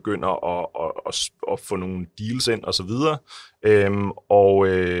aktivt begynder at få nogle deals ind og så videre.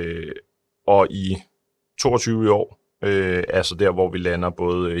 Og i 22 i år, altså der, hvor vi lander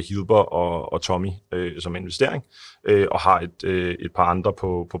både Hilber og Tommy som investering, og har et par andre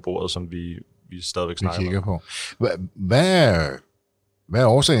på bordet, som vi stadigvæk snakker på. Hvad er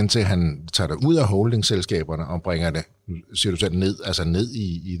årsagen til, at han tager det ud af holdingselskaberne og bringer det, siger du selv, ned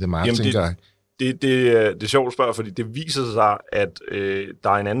i The Marketing Guy? Det er sjovt at spørge, fordi det viser sig, at der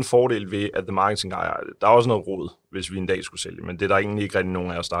er en anden fordel ved, at The Marketing Guy, der er også noget rod, hvis vi en dag skulle sælge, men det er der egentlig ikke rigtig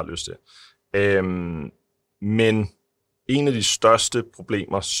nogen af os, der har lyst til. Men en af de største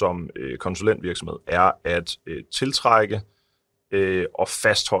problemer som konsulentvirksomhed er at tiltrække og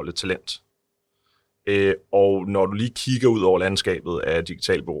fastholde talent. Og når du lige kigger ud over landskabet af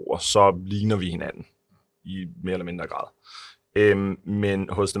digitale bureauer, så ligner vi hinanden i mere eller mindre grad. Men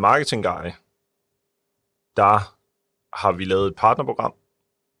hos The Marketing Guy, der har vi lavet et partnerprogram,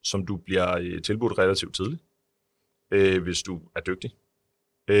 som du bliver tilbudt relativt tidligt, hvis du er dygtig.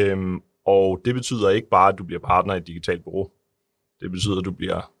 Og det betyder ikke bare, at du bliver partner i et digitalt bureau. Det betyder, at du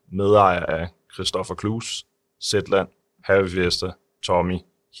bliver medejer af Christoffer Klus, Zetland, Harry Fiesta, Tommy,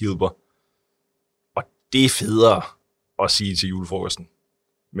 Hilber. Og det er federe at sige til julefrokosten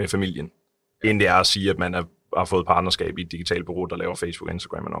med familien, end det er at sige, at man har fået partnerskab i et digitalt bureau, der laver Facebook og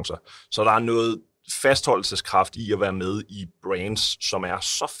Instagram-annoncer. Så der er noget fastholdelseskraft i at være med i brands, som er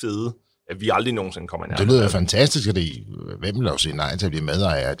så fede, at vi aldrig nogensinde kommer ind. Det lyder fantastisk, at hvem vil jo sige nej til at blive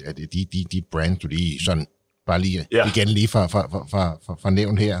medejer af de brands, du lige sådan, bare lige igen lige fra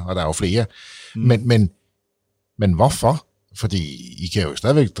nævnt her, og der er jo flere. Men hvorfor? Fordi I kan jo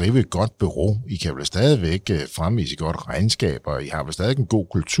stadigvæk drive et godt bureau, I kan jo stadigvæk fremvise godt regnskab, og I har vel stadig en god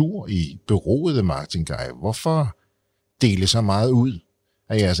kultur i bureauet The Marketing Guy. Hvorfor dele så meget ud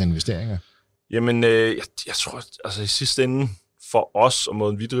af jeres investeringer? Jamen, jeg tror, altså i sidste ende, for os, og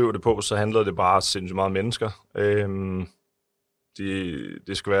måden vi driver det på, så handler det bare sindssygt meget om mennesker.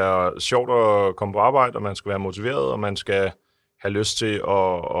 Det skal være sjovt at komme på arbejde, og man skal være motiveret, og man skal have lyst til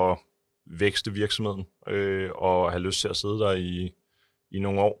at vækste virksomheden, og have lyst til at sidde der i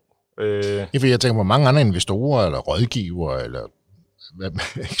nogle år. Ja, for jeg tænker på mange andre investorer, eller rådgivere, eller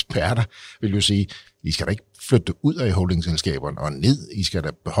eksperter, vil jo sige, I skal da ikke flytte ud af holdingselskaberne og ned, I skal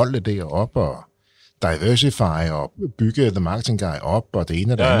da beholde det deroppe, og diversify og bygge The Marketing Guy op, og det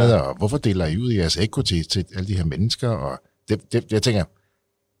ene og det andet, og hvorfor deler I ud i jeres equity til alle de her mennesker? Og jeg tænker,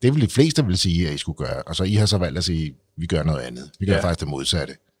 det vil de fleste vil sige, at I skulle gøre, og så I har så valgt at sige, at vi gør noget andet. Vi gør faktisk det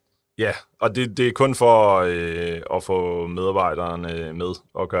modsatte. Ja, og det er kun for at få medarbejderne med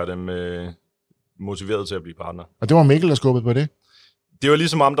og gøre dem motiveret til at blive partner. Og det var Mikkel, der skubbede på det? Det var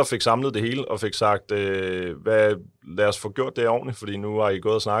ligesom ham, der fik samlet det hele og fik sagt, lad os få gjort det ordentligt, fordi nu har I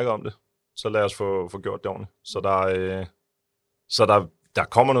gået og snakket om det. Så lad os få gjort det ordentligt. Så der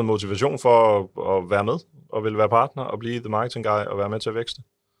kommer noget motivation for at være med og vil være partner og blive The Marketing Guy og være med til at vækste.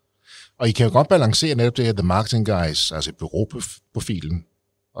 Og I kan jo godt balancere netop det her The Marketing Guys, altså bureauprofilen,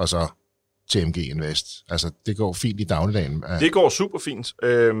 og så TMG Invest. Altså, det går fint i dagligdagen. Det går super fint.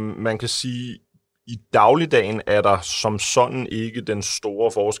 Man kan sige, i dagligdagen er der som sådan ikke den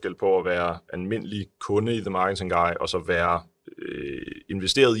store forskel på at være almindelig kunde i The Marketing Guy, og så være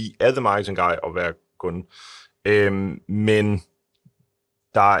investeret i af The Marketing Guy og være kunde. Men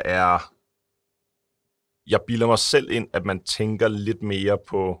der er... Jeg bilder mig selv ind, at man tænker lidt mere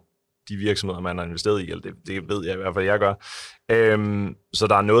på de virksomheder, man har investeret i, eller det ved jeg i hvert fald, jeg gør. Så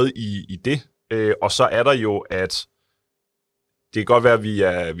der er noget i det. Og så er der jo, at det kan godt være, at vi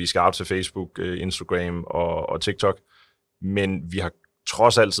er skarpe til Facebook, Instagram og TikTok, men vi har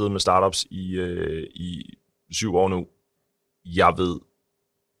trods alt siddet med startups i 7 år nu.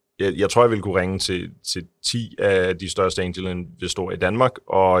 Jeg tror, jeg vil kunne ringe til 10 af de største angel-investorer i Danmark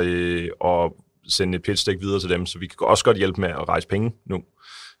og sende et pitch deck videre til dem, så vi kan også godt hjælpe med at rejse penge nu.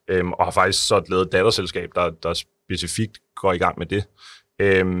 Og har faktisk så lavet et datterselskab, der specifikt går i gang med det.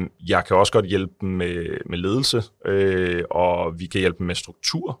 Jeg kan også godt hjælpe dem med ledelse, og vi kan hjælpe dem med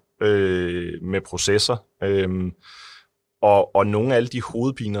struktur, med processer, og nogle af alle de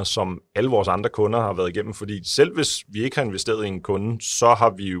hovedpiner, som alle vores andre kunder har været igennem, fordi selv hvis vi ikke har investeret i en kunde, så har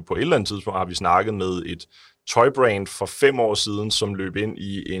vi jo på et eller andet tidspunkt har vi snakket med et tøjbrand for 5 år siden, som løb ind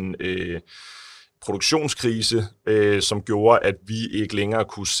i en produktionskrise, som gjorde, at vi ikke længere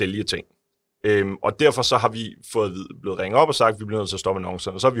kunne sælge ting. Og derfor så har vi blevet ringet op og sagt, at vi bliver nødt til at stoppe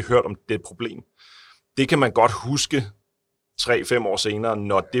annoncerne, og så har vi hørt om det problem. Det kan man godt huske 3-5 år senere,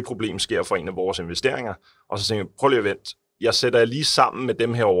 når det problem sker for en af vores investeringer, og så tænker jeg, prøv lige at vente. Jeg sætter jer lige sammen med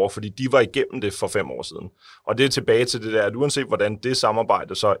dem herovre, fordi de var igennem det for 5 år siden. Og det er tilbage til det der, at uanset hvordan det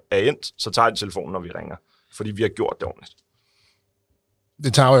samarbejde så er endt, så tager de telefonen, når vi ringer, fordi vi har gjort det ordentligt.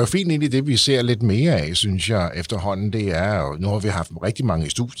 Det tager jo fint ind i det, vi ser lidt mere af, synes jeg, efterhånden. Det er, og nu har vi haft rigtig mange i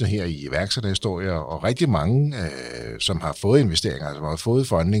studiet her i iværksætterhistorier, og rigtig mange, som har fået investeringer, som har fået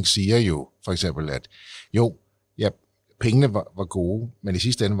funding, siger jo for eksempel, at jo, ja, pengene var gode, men i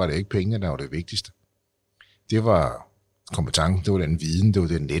sidste ende var det ikke pengene, der var det vigtigste. Det var kompetencen, det var den viden, det var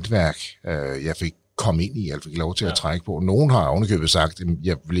det netværk, jeg fik komme ind i, jeg fik lov til at trække på. Nogen har ovenikøbet sagt, at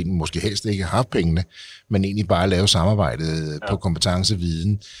jeg ville måske helst ikke have haft pengene, men egentlig bare lave samarbejdet på kompetence,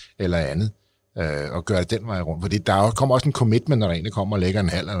 viden eller andet, og gøre det den vej rundt. Fordi der kommer også en commitment, når der egentlig kommer og lægger en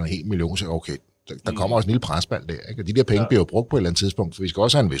halv eller en hel million, så okay, der kommer også en lille presbald der, ikke? Og de der penge bliver jo brugt på et eller andet tidspunkt, for vi skal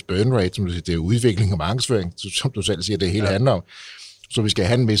også have en vis burn rate, som du siger, det er udvikling og markedsføring, som du selv siger, det hele handler om. Så vi skal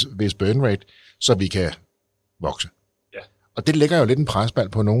have en vis burn rate, så vi kan vokse. Og det lægger jo lidt en presbald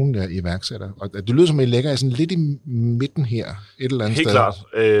på nogle iværksættere. Og det lyder som, at I lægger sådan lidt i midten her, et eller andet Helt sted.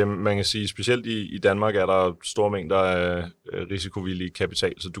 Helt klart. Man kan sige, specielt i Danmark er der store mængder af risikovillig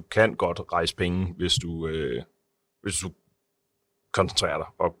kapital, så du kan godt rejse penge, hvis du koncentrerer dig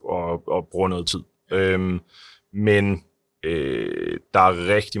og bruger noget tid. Men der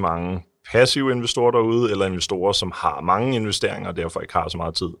er rigtig mange passive investorer derude, eller investorer, som har mange investeringer, og derfor ikke har så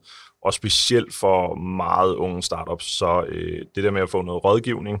meget tid. Og specielt for meget unge startups, så det der med at få noget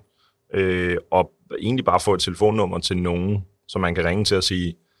rådgivning, og egentlig bare få et telefonnummer til nogen, som man kan ringe til og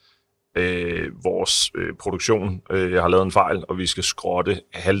sige, vores produktion har lavet en fejl, og vi skal skrotte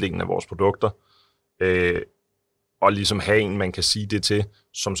halvdelen af vores produkter, og ligesom have en, man kan sige det til,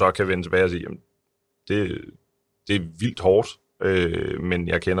 som så kan vende tilbage og sige, jamen, det er vildt hårdt, men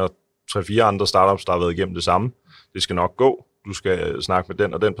jeg kender 3-4 andre startups, der har været igennem det samme. Det skal nok gå. Du skal snakke med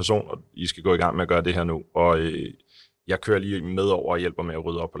den og den person, og I skal gå i gang med at gøre det her nu. Og jeg kører lige med over og hjælper med at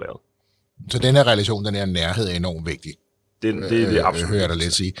rydde op på lageret. Så den her relation, den her nærhed er enormt vigtig. Det er absolut. Hører jeg dig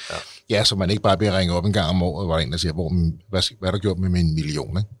lidt sige. Ja, så man ikke bare bliver ringet op en gang om året, hvor der en, der siger, hvad er der gjort med min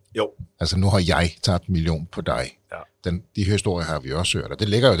million, ikke? Jo. Altså, nu har jeg tabt 1 million på dig. Ja. De historier har vi også hørt, og det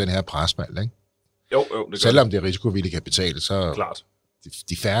ligger jo den her presbald, ikke? Jo, det selvom det er risikovillig kapital, så klart.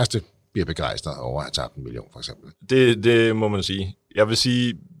 De færreste bliver begejstret over at have tabt 1 million, for eksempel. Det må man sige. Jeg vil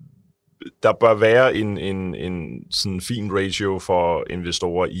sige, der bør være en sådan fin ratio for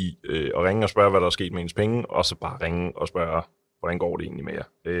investorer i at ringe og spørge, hvad der er sket med ens penge, og så bare ringe og spørge, hvordan går det egentlig med jer?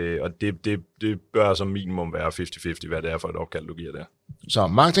 Og det bør som minimum være 50-50, hvad det er for et opkald, du giver der. Så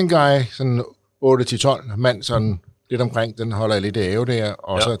marketing guy, sådan 8-12 mand, sådan lidt omkring, den holder jeg lidt af ave der,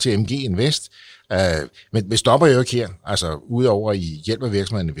 og så til MG Invest. Men vi stopper jo ikke her, altså udover I hjælper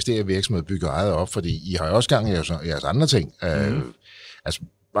virksomheden, investerer i virksomheden, bygger eget op, fordi I har jo også gang i jeres andre ting. Altså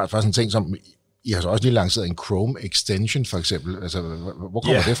bare sådan en ting som, I har så også lige lanceret en Chrome extension for eksempel, altså hvor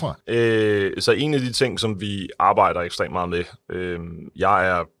kommer det fra? Så en af de ting, som vi arbejder ekstremt meget med, jeg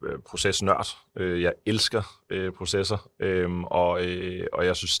er procesnørd, jeg elsker processer, og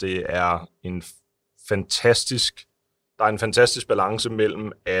jeg synes, det er en fantastisk balance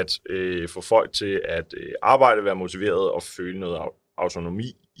mellem at få folk til at arbejde, være motiveret og føle noget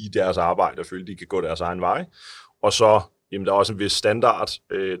autonomi i deres arbejde, og føle, at de kan gå deres egen vej. Og så, jamen, der er også en vis standard,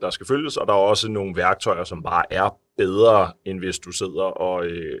 der skal følges, og der er også nogle værktøjer, som bare er bedre, end hvis du sidder og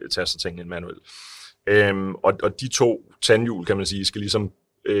taster tingene manuelt. Og de to tandhjul, kan man sige, skal ligesom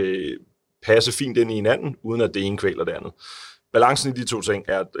passe fint ind i hinanden, uden at det ene kvæler det andet. Balancen i de to ting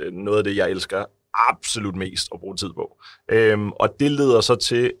er noget af det, jeg elsker absolut mest at bruge tid på. Og det leder så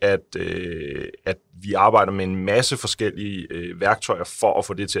til, at vi arbejder med en masse forskellige værktøjer for at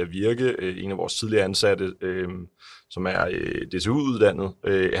få det til at virke. En af vores tidligere ansatte, som er DTU-uddannet,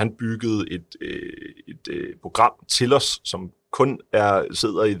 han byggede et program til os, som kun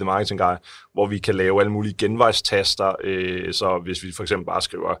sidder i The Marketing Guy, hvor vi kan lave alle mulige genvejstaster. Så hvis vi for eksempel bare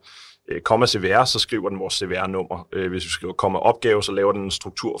skriver komma CVR, så skriver den vores CVR-nummer. Hvis vi skriver komma opgave, så laver den en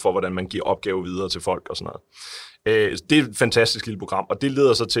struktur for, hvordan man giver opgave videre til folk og sådan noget. Det er et fantastisk lille program, og det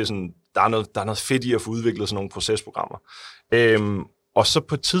leder så til sådan, der er noget fedt i at få udviklet sådan nogle procesprogrammer. Og så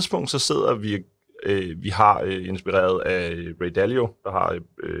på et tidspunkt, så sidder vi har inspireret af Ray Dalio, der har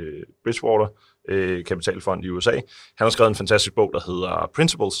Bridgewater kapitalfond i USA. Han har skrevet en fantastisk bog, der hedder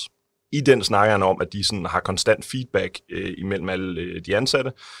Principles. I den snakker han om, at de sådan har konstant feedback imellem alle de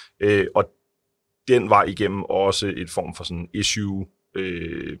ansatte, og den var igennem også et form for sådan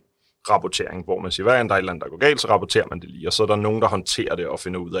issue-rapportering, hvor man siger, hver gang der er et eller andet, der går galt, så rapporterer man det lige, og så er der nogen, der håndterer det og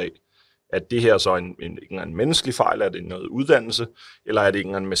finder ud af, at det her så er en menneskelig fejl, er det noget uddannelse, eller er det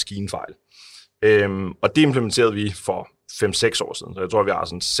en maskinfejl. Og det implementerede vi for 5-6 år siden, så jeg tror, vi har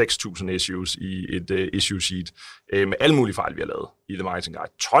sådan 6.000 issues i et issue sheet, med alle mulige fejl, vi har lavet i The Marketing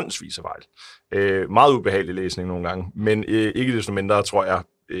Guide. Tonsvis af fejl. Meget ubehagelig læsning nogle gange, men ikke desto mindre tror jeg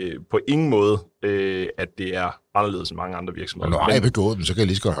på ingen måde, at det er anderledes end mange andre virksomheder. Og når jeg begået dem, så kan jeg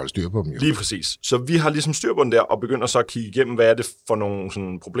lige så godt holde styr på dem. Jo. Lige præcis. Så vi har ligesom styr på den der, og begynder så at kigge igennem, hvad er det for nogle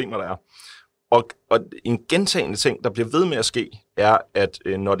sådan problemer, der er. Og en gentagende ting, der bliver ved med at ske, er, at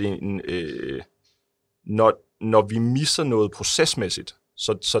når vi misser noget procesmæssigt,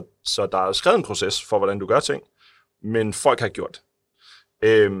 så der er skrevet en proces for, hvordan du gør ting, men folk har gjort.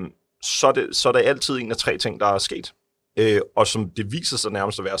 Så er der altid en af 3 ting, der er sket. Og som det viser sig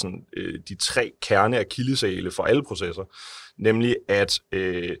nærmest at være sådan, de 3 kerne akilleshæle for alle processer. Nemlig, at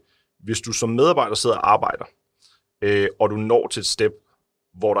hvis du som medarbejder sidder og arbejder, og du når til et step,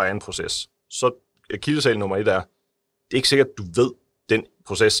 hvor der er en proces, så akilleshæle nummer 1 er, det er ikke sikkert, at du ved, at den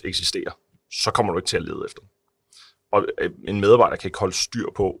proces eksisterer. Så kommer du ikke til at lede efter. Og en medarbejder kan ikke holde styr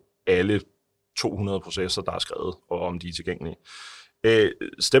på alle 200 processer, der er skrevet, og om de er tilgængelige.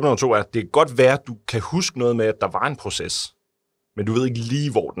 Step nummer 2 er, at det kan godt være, at du kan huske noget med, at der var en proces, men du ved ikke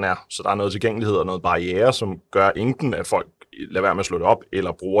lige, hvor den er. Så der er noget tilgængelighed og noget barriere, som gør enten, at folk lader være med at slå det op,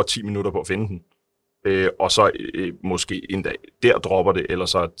 eller bruger 10 minutter på at finde den. Og så måske en dag der dropper det, eller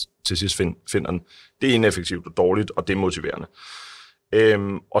så til sidst finder den. Det er ineffektivt og dårligt, og det er motiverende.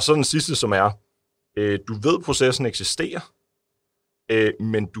 Og så den sidste, som er, du ved, at processen eksisterer,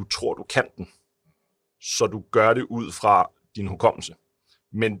 men du tror, du kan den. Så du gør det ud fra din hukommelse.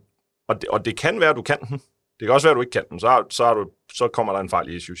 Og det kan være, at du kan den. Det kan også være, at du ikke kan den. Så kommer der en fejl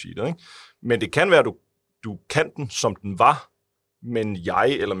i issue sheetet, ikke? Men det kan være, at du kan den, som den var, men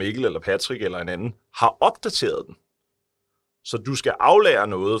jeg, eller Mikkel, eller Patrick, eller en anden, har opdateret den. Så du skal aflære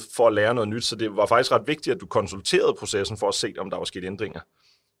noget for at lære noget nyt, så det var faktisk ret vigtigt, at du konsulterede processen for at se, om der var sket ændringer.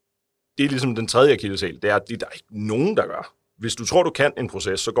 Det er ligesom den tredje akilleshæl. Det er, at der er ikke nogen, der gør. Hvis du tror, du kan en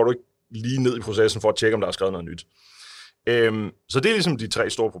proces, så går du ikke lige ned i processen for at tjekke, om der er skrevet noget nyt. Så det er ligesom de 3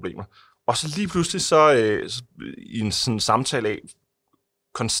 store problemer. Og så lige pludselig så i en sådan samtale af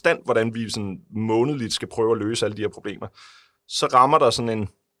konstant, hvordan vi sådan månedligt skal prøve at løse alle de her problemer, så rammer der sådan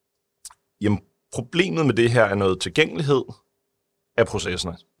jamen problemet med det her er noget tilgængelighed af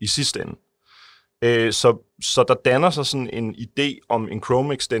processerne i sidste ende. Så der danner sig sådan en idé om en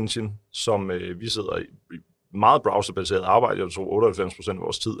Chrome extension, som vi sidder i meget browserbaseret arbejde. Jeg tror 98% af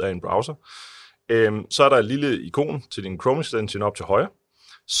vores tid er i en browser. Så er der et lille ikon til din Chrome extension op til højre,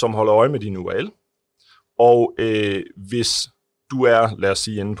 som holder øje med din URL. Og hvis du er, lad os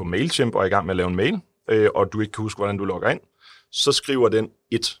sige, inde på MailChimp og er i gang med at lave en mail, og du ikke kan huske, hvordan du logger ind, så skriver den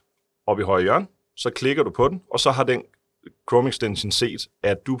 1 op i højre hjørne, så klikker du på den, og så har den Chrome extension set,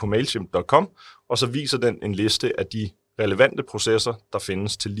 at du er på mailchimp.com, og så viser den en liste af de relevante processer, der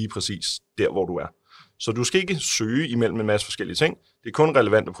findes til lige præcis der, hvor du er. Så du skal ikke søge imellem en masse forskellige ting. Det er kun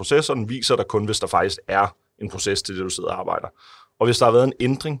relevante processer, den viser dig kun, hvis der faktisk er en proces til det, du sidder og arbejder. Og hvis der har været en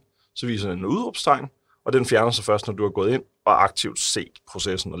ændring, så viser den en udråbstegn, og den fjerner sig først, når du har gået ind og aktivt set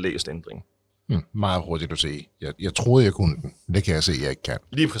processen og læst ændringen. Meget hurtigt at se. Jeg troede, jeg kunne den. Det kan jeg se, jeg ikke kan.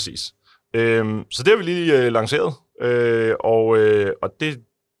 Lige præcis. Så det har vi lige lanceret, og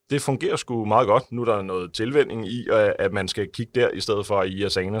det fungerer sgu meget godt. Nu er der noget tilvænning i, at man skal kigge der, i stedet for i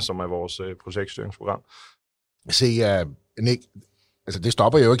Asana, som er vores projektstyringsprogram. Se, Nick, altså det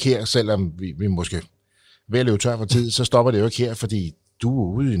stopper jo ikke her, selvom vi måske ved at løbe tør for tid, så stopper det jo ikke her, fordi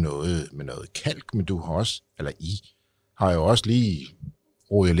du er ude i med noget kalk, men du har også, eller I har jo også lige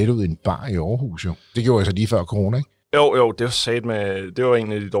rodet lidt ud i en bar i Aarhus, jo. Det gjorde jeg så lige før corona, ikke? Jo, det var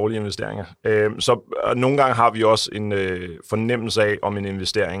en af de dårlige investeringer. Så nogle gange har vi også en fornemmelse af, om en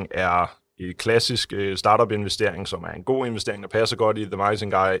investering er en klassisk startup-investering, som er en god investering, der passer godt i The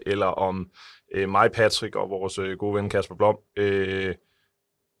Marketing Guy, eller om mig, Patrick og vores gode ven Kasper Blom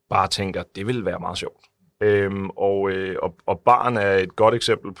bare tænker, det ville være meget sjovt. Og baren er et godt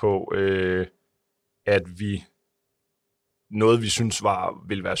eksempel på, at noget vi synes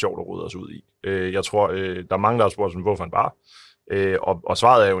ville være sjovt at rode os ud i. Jeg tror, der er mange, der har spurgt, hvorfor en bar? Og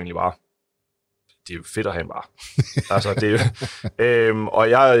svaret er jo egentlig bare, det er jo fedt at have en bar. Altså, og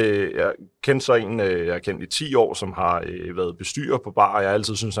jeg kendte så en, jeg har kendt i 10 år, som har været bestyrer på bar, og jeg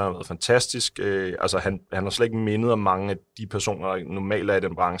altid synes, han har været fantastisk. Altså, han har slet ikke mindet om mange af de personer, der normalt er i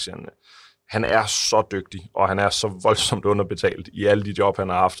den branche. Han er så dygtig, og han er så voldsomt underbetalt i alle de job, han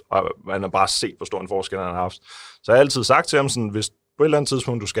har haft, og man har bare set, hvor stor en forskel han har haft. Så jeg har altid sagt til ham, sådan, hvis på et eller andet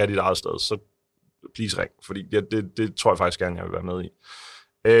tidspunkt, du skal dit eget sted, så please ring, fordi det tror jeg faktisk gerne, jeg vil være med i.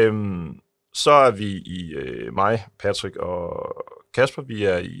 Så er vi i mig, Patrick og Kasper, vi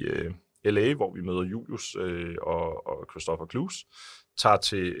er i LA, hvor vi møder Julius og Christopher Clues, tager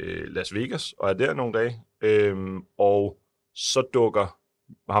til Las Vegas og er der nogle dage, og så dukker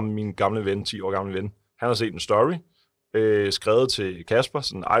ham, min gamle ven, 10 år gamle ven, han har set en story, skrevet til Kasper,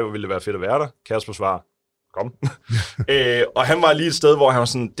 sådan, hvor ville det være fedt at være der. Kasper svarer, kom. Og han var lige et sted, hvor han var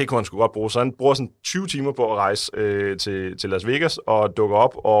sådan, det kunne han sgu godt bruge. Så han bruger sådan 20 timer på at rejse til Las Vegas og dukker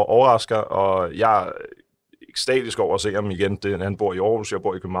op og overrasker, og jeg er ekstatisk over at se ham igen. Han bor i Aarhus, jeg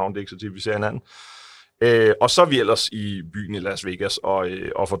bor i København, det er ikke så tit, vi ser hinanden. Og så er vi ellers i byen i Las Vegas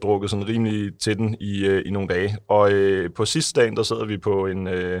og får drukket sådan rimelig til den i nogle dage. Og på sidste dagen, der sidder vi på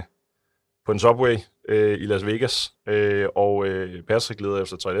en Subway i Las Vegas, og Patrick leder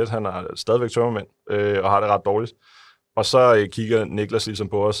efter toilet. Han er stadigvæk tømmermænd og har det ret dårligt. Og så kigger Niklas ligesom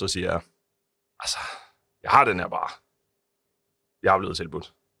på os og siger, altså, jeg har den her bar. Jeg er blevet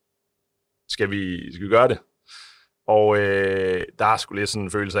tilbudt. Skal vi gøre det? Og der er sgu lidt sådan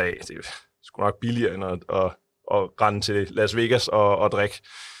en følelse af, det er sgu nok billigere end at rende til Las Vegas og drikke.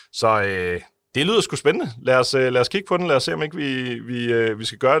 Så det lyder sgu spændende. Lad os kigge på den. Lad os se, om ikke vi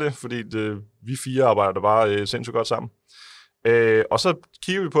skal gøre det, fordi vi 4 arbejder bare sindssygt godt sammen. Og så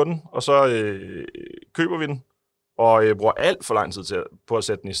kigger vi på den, og så køber vi den, og bruger alt for lang tid på at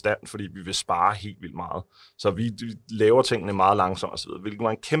sætte den i stand, fordi vi vil spare helt vildt meget. Så vi laver tingene meget langsomt osv., hvilket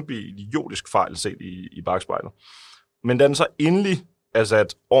var en kæmpe idiotisk fejl set i bagspejlet. Men da den så endelig er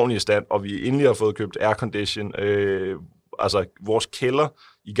sat ordentligt i stand, og vi endelig har fået købt aircondition, altså vores kælder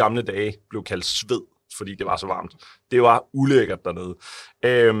i gamle dage blev kaldt sved, fordi det var så varmt. Det var ulækkert dernede.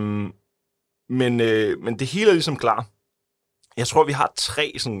 Men det hele er ligesom klar. Jeg tror, vi har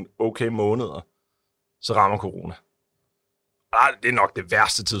 3 sådan okay måneder, så rammer corona. Det er nok det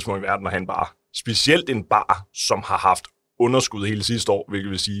værste tidspunkt i verden at have en bar. Specielt en bar, som har haft underskud hele sidste år, hvilket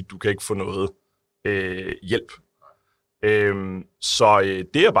vil sige, at du kan ikke få noget hjælp. Så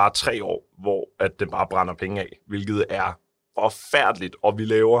det er bare 3 år, hvor at den bare brænder penge af, hvilket er forfærdeligt, og vi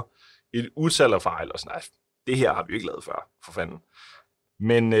laver et utal af fejl, og sådan, det her har vi jo ikke lavet før, for fanden.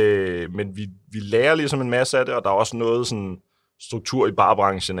 Men vi lærer ligesom en masse af det, og der er også noget sådan, struktur i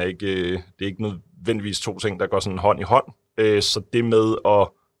barbranchen, det er ikke nødvendigvis 2 ting, der går sådan hånd i hånd, så det med at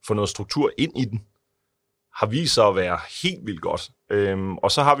få noget struktur ind i den, har vist sig at være helt vildt godt.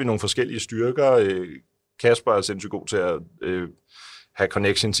 Og så har vi nogle forskellige styrker. Kasper er sindssygt god til at have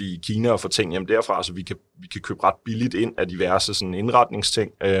connections i Kina og få ting hjem derfra, så vi kan købe ret billigt ind af diverse sådan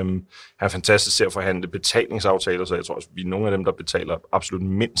indretningsting. Han er fantastisk til at forhandle betalingsaftaler, så jeg tror også, vi er nogle af dem, der betaler absolut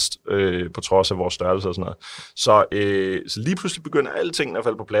mindst på trods af vores størrelse og sådan noget. Så lige pludselig begynder alle tingene at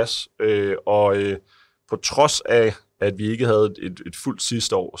falde på plads, og på trods af, at vi ikke havde et fuldt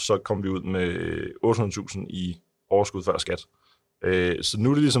sidste år, så kom vi ud med 800.000 i overskud før skat. Så nu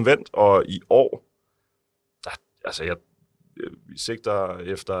er det ligesom vendt, og i år, vi sigter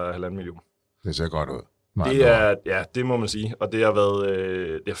efter 1,5 million. Det ser godt ud. Det må man sige, og det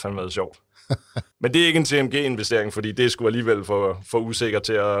har fandme været sjovt. Men det er ikke en TMG-investering, fordi det er sgu alligevel for usikker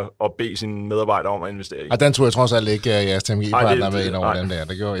til at bede sine medarbejdere om at investere i. Og den tror jeg trods alt ikke, jeres TMG-partner med ind over den der.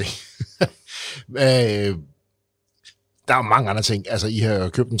 Det gjorde I ikke. Der er jo mange andre ting. Altså, I har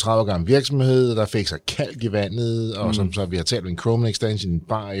købt en 30 år gammel virksomhed, der fik sig kalk i vandet, og som så vi har talt om en Chrome Extension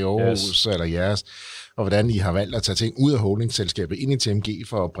bar i Aarhus, eller jeres, og hvordan I har valgt at tage ting ud af holdingselskabet ind i TMG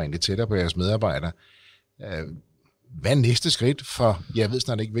for at bringe det tættere på jeres medarbejdere. Hvad er næste skridt for, jeg ved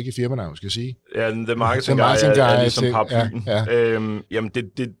snart ikke, hvilke firmanavn skal sige? Ja, The Marketing Guy er ligesom paraplyen. Ja. Jamen,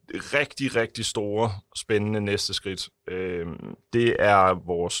 det rigtig, rigtig store, spændende næste skridt, det er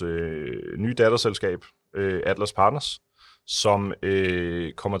vores nye datterselskab, Atlas Partners, som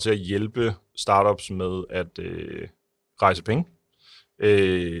kommer til at hjælpe startups med at rejse penge,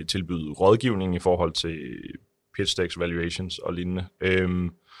 tilbyde rådgivning i forhold til pitch decks, valuations og lignende.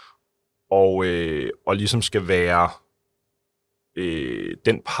 Og ligesom skal være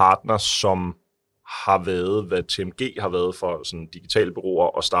den partner, som har været, hvad TMG har været for sådan digitale bureauer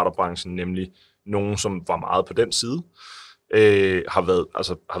og startup-branchen, nemlig nogen, som var meget på den side,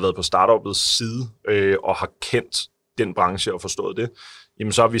 har været på startupets side og har kendt den branche og forstået det.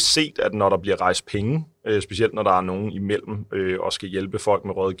 Jamen så har vi set, at når der bliver rejst penge, specielt når der er nogen imellem og skal hjælpe folk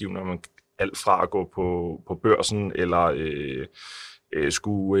med rådgivning, alt fra at gå på børsen eller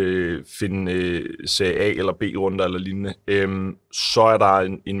skulle finde Serie A eller B-runder eller lignende, så er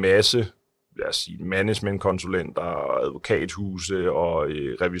der en masse, lad os sige, managementkonsulenter, advokathuse og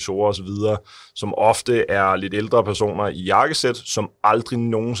revisorer osv., som ofte er lidt ældre personer i jakkesæt, som aldrig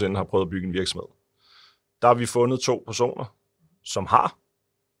nogensinde har prøvet at bygge en virksomhed. Der har vi fundet 2 personer, som har,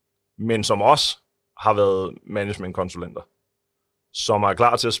 men som også har været managementkonsulenter, som er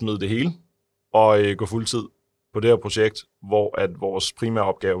klar til at smide det hele og gå fuldtid på det her projekt, hvor at vores primære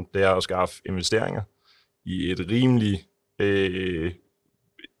opgave, det er at skaffe investeringer i et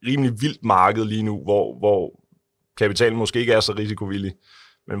rimelig vildt marked lige nu, hvor kapitalen måske ikke er så risikovillig,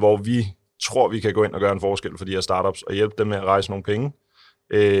 men hvor vi tror, vi kan gå ind og gøre en forskel for de her startups og hjælpe dem med at rejse nogle penge,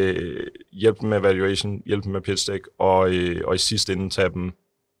 hjælpe dem med valuation, hjælpe dem med pitch deck, og i sidste ende tage dem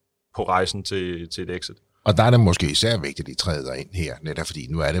på rejsen til et exit. Og der er det måske især vigtigt, at I træder ind her, netop fordi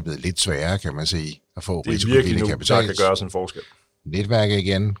nu er det blevet lidt sværere, kan man sige, at få risikovillig kapital. Det er virkelig nu, der kan gøre sådan en forskel. Netværket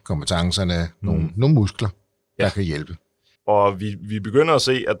igen, kompetencerne, nogle muskler, der kan hjælpe. Og vi begynder at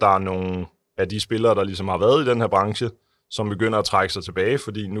se, at der er nogle af de spillere, der ligesom har været i den her branche, som begynder at trække sig tilbage,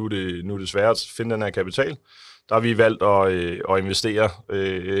 fordi nu er det svært at finde den her kapital. Der har vi valgt at investere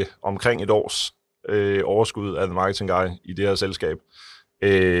omkring et års overskud af The Marketing Guy i det her selskab,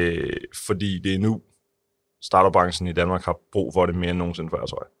 fordi det er nu, startup-branchen i Danmark har brug for det mere end nogensinde før,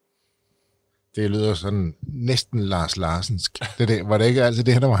 tror jeg. Det lyder sådan næsten Lars Larsensk. Var det ikke altid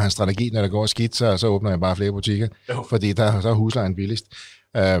det her, der var hans strategi, når det går skidt, så åbner jeg bare flere butikker, fordi så er huslejen billigst.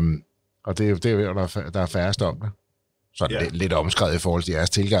 Og det er jo, der er færrest om det. Så er det lidt omskrevet i forhold til jeres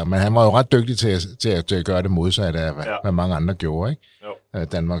tilgang, men han var jo ret dygtig til at gøre det modsatte af, hvad mange andre gjorde, ikke?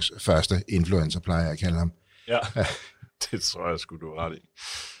 Danmarks første influencer, plejer jeg at kalde ham. Ja, det tror jeg sgu, du er ret i.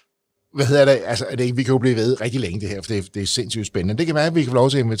 Hvad hedder det? Altså, vi kan jo blive ved rigtig længe det her, for det er sindssygt spændende. Det kan være, at vi kan få lov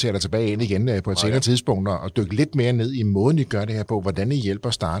til at invitere dig tilbage ind igen på et senere tidspunkt og dykke lidt mere ned i måden, I gør det her på, hvordan I hjælper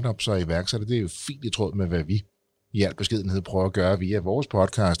startups og iværksættere. Det er jo fint i tråd med, hvad vi i al beskedenhed prøver at gøre via vores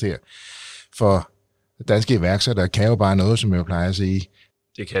podcast her. For danske iværksættere kan jo bare noget, som jeg plejer at sige.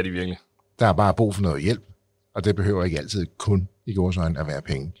 Det kan de virkelig. Der er bare brug for noget hjælp, og det behøver ikke altid kun i gåseøjne at være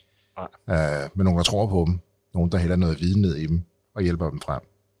penge. Men nogen, der tror på dem, nogen, der hælder noget viden ned i dem og hjælper dem frem.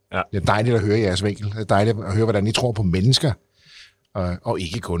 Ja. Det er dejligt at høre jeres vinkel. Det er dejligt at høre, hvordan I tror på mennesker, og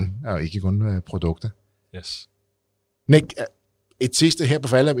ikke kun produkter. Yes. Nick, et sidste her på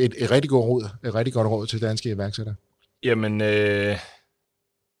faldet, et rigtig godt råd til danske iværksættere. Jamen,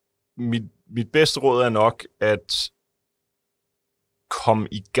 mit bedste råd er nok at komme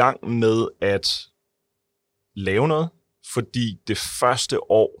i gang med at lave noget, fordi det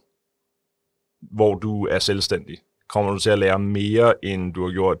første år, hvor du er selvstændig, kommer du til at lære mere, end du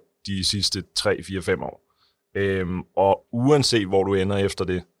har gjort de sidste 3, 4, 5 år. Og uanset hvor du ender efter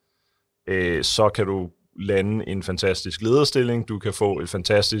det, så kan du lande en fantastisk lederstilling, du kan få et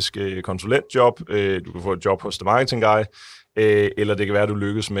fantastisk konsulentjob, du kan få et job hos The Marketing Guy, eller det kan være, at du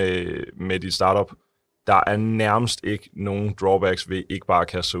lykkes med dit startup. Der er nærmest ikke nogen drawbacks ved ikke bare at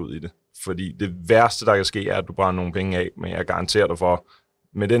kaste sig ud i det. Fordi det værste, der kan ske, er, at du brænder nogle penge af, men jeg garanterer dig for,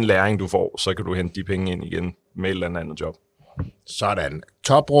 med den læring, du får, så kan du hente de penge ind igen med et eller andet job. Sådan.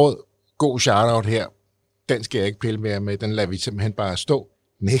 Topråd. God shoutout her. Den skal jeg ikke pille mere med. Den lader vi simpelthen bare stå.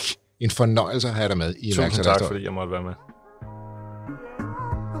 Nick, en fornøjelse at have dig med i iværksætterhistorien. Tusind tak, fordi jeg måtte være med.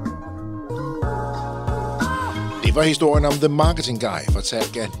 Det var historien om The Marketing Guy,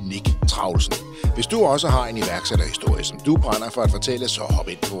 fortalt af Nick Traulsen. Hvis du også har en iværksætterhistorie, som du brænder for at fortælle, så hop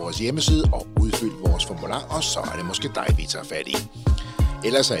ind på vores hjemmeside og udfyld vores formular, og så er det måske dig, vi tager fat i.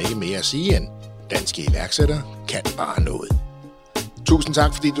 Ellers er ikke mere at sige end, danske iværksættere kan bare noget. Tusind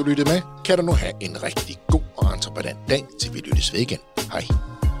tak, fordi du lyttede med. Kan du nu have en rigtig god og entreprenant dag, til vi lyttes ved igen. Hej.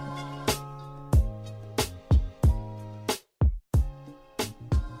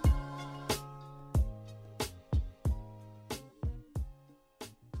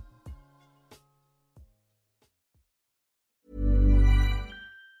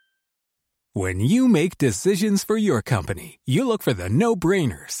 When you make decisions for your company, you look for the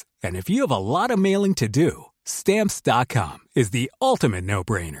no-brainers. And if you have a lot of mailing to do, Stamps.com is the ultimate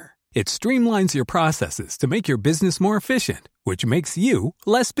no-brainer. It streamlines your processes to make your business more efficient, which makes you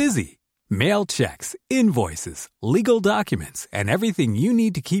less busy. Mail checks, invoices, legal documents, and everything you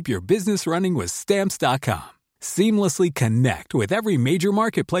need to keep your business running with Stamps.com. Seamlessly connect with every major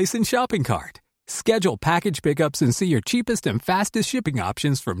marketplace and shopping cart. Schedule package pickups and see your cheapest and fastest shipping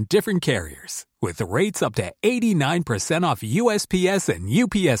options from different carriers, with rates up to 89% off USPS and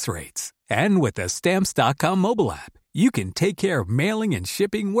UPS rates. And with the Stamps.com mobile app, you can take care of mailing and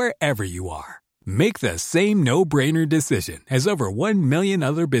shipping wherever you are. Make the same no-brainer decision as over 1 million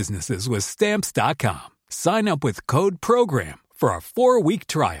other businesses with Stamps.com. Sign up with code PROGRAM for a 4-week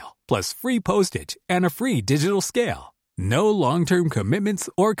trial, plus free postage and a free digital scale. No long-term commitments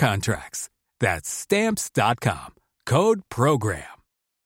or contracts. That's Stamps.com. Code PROGRAM.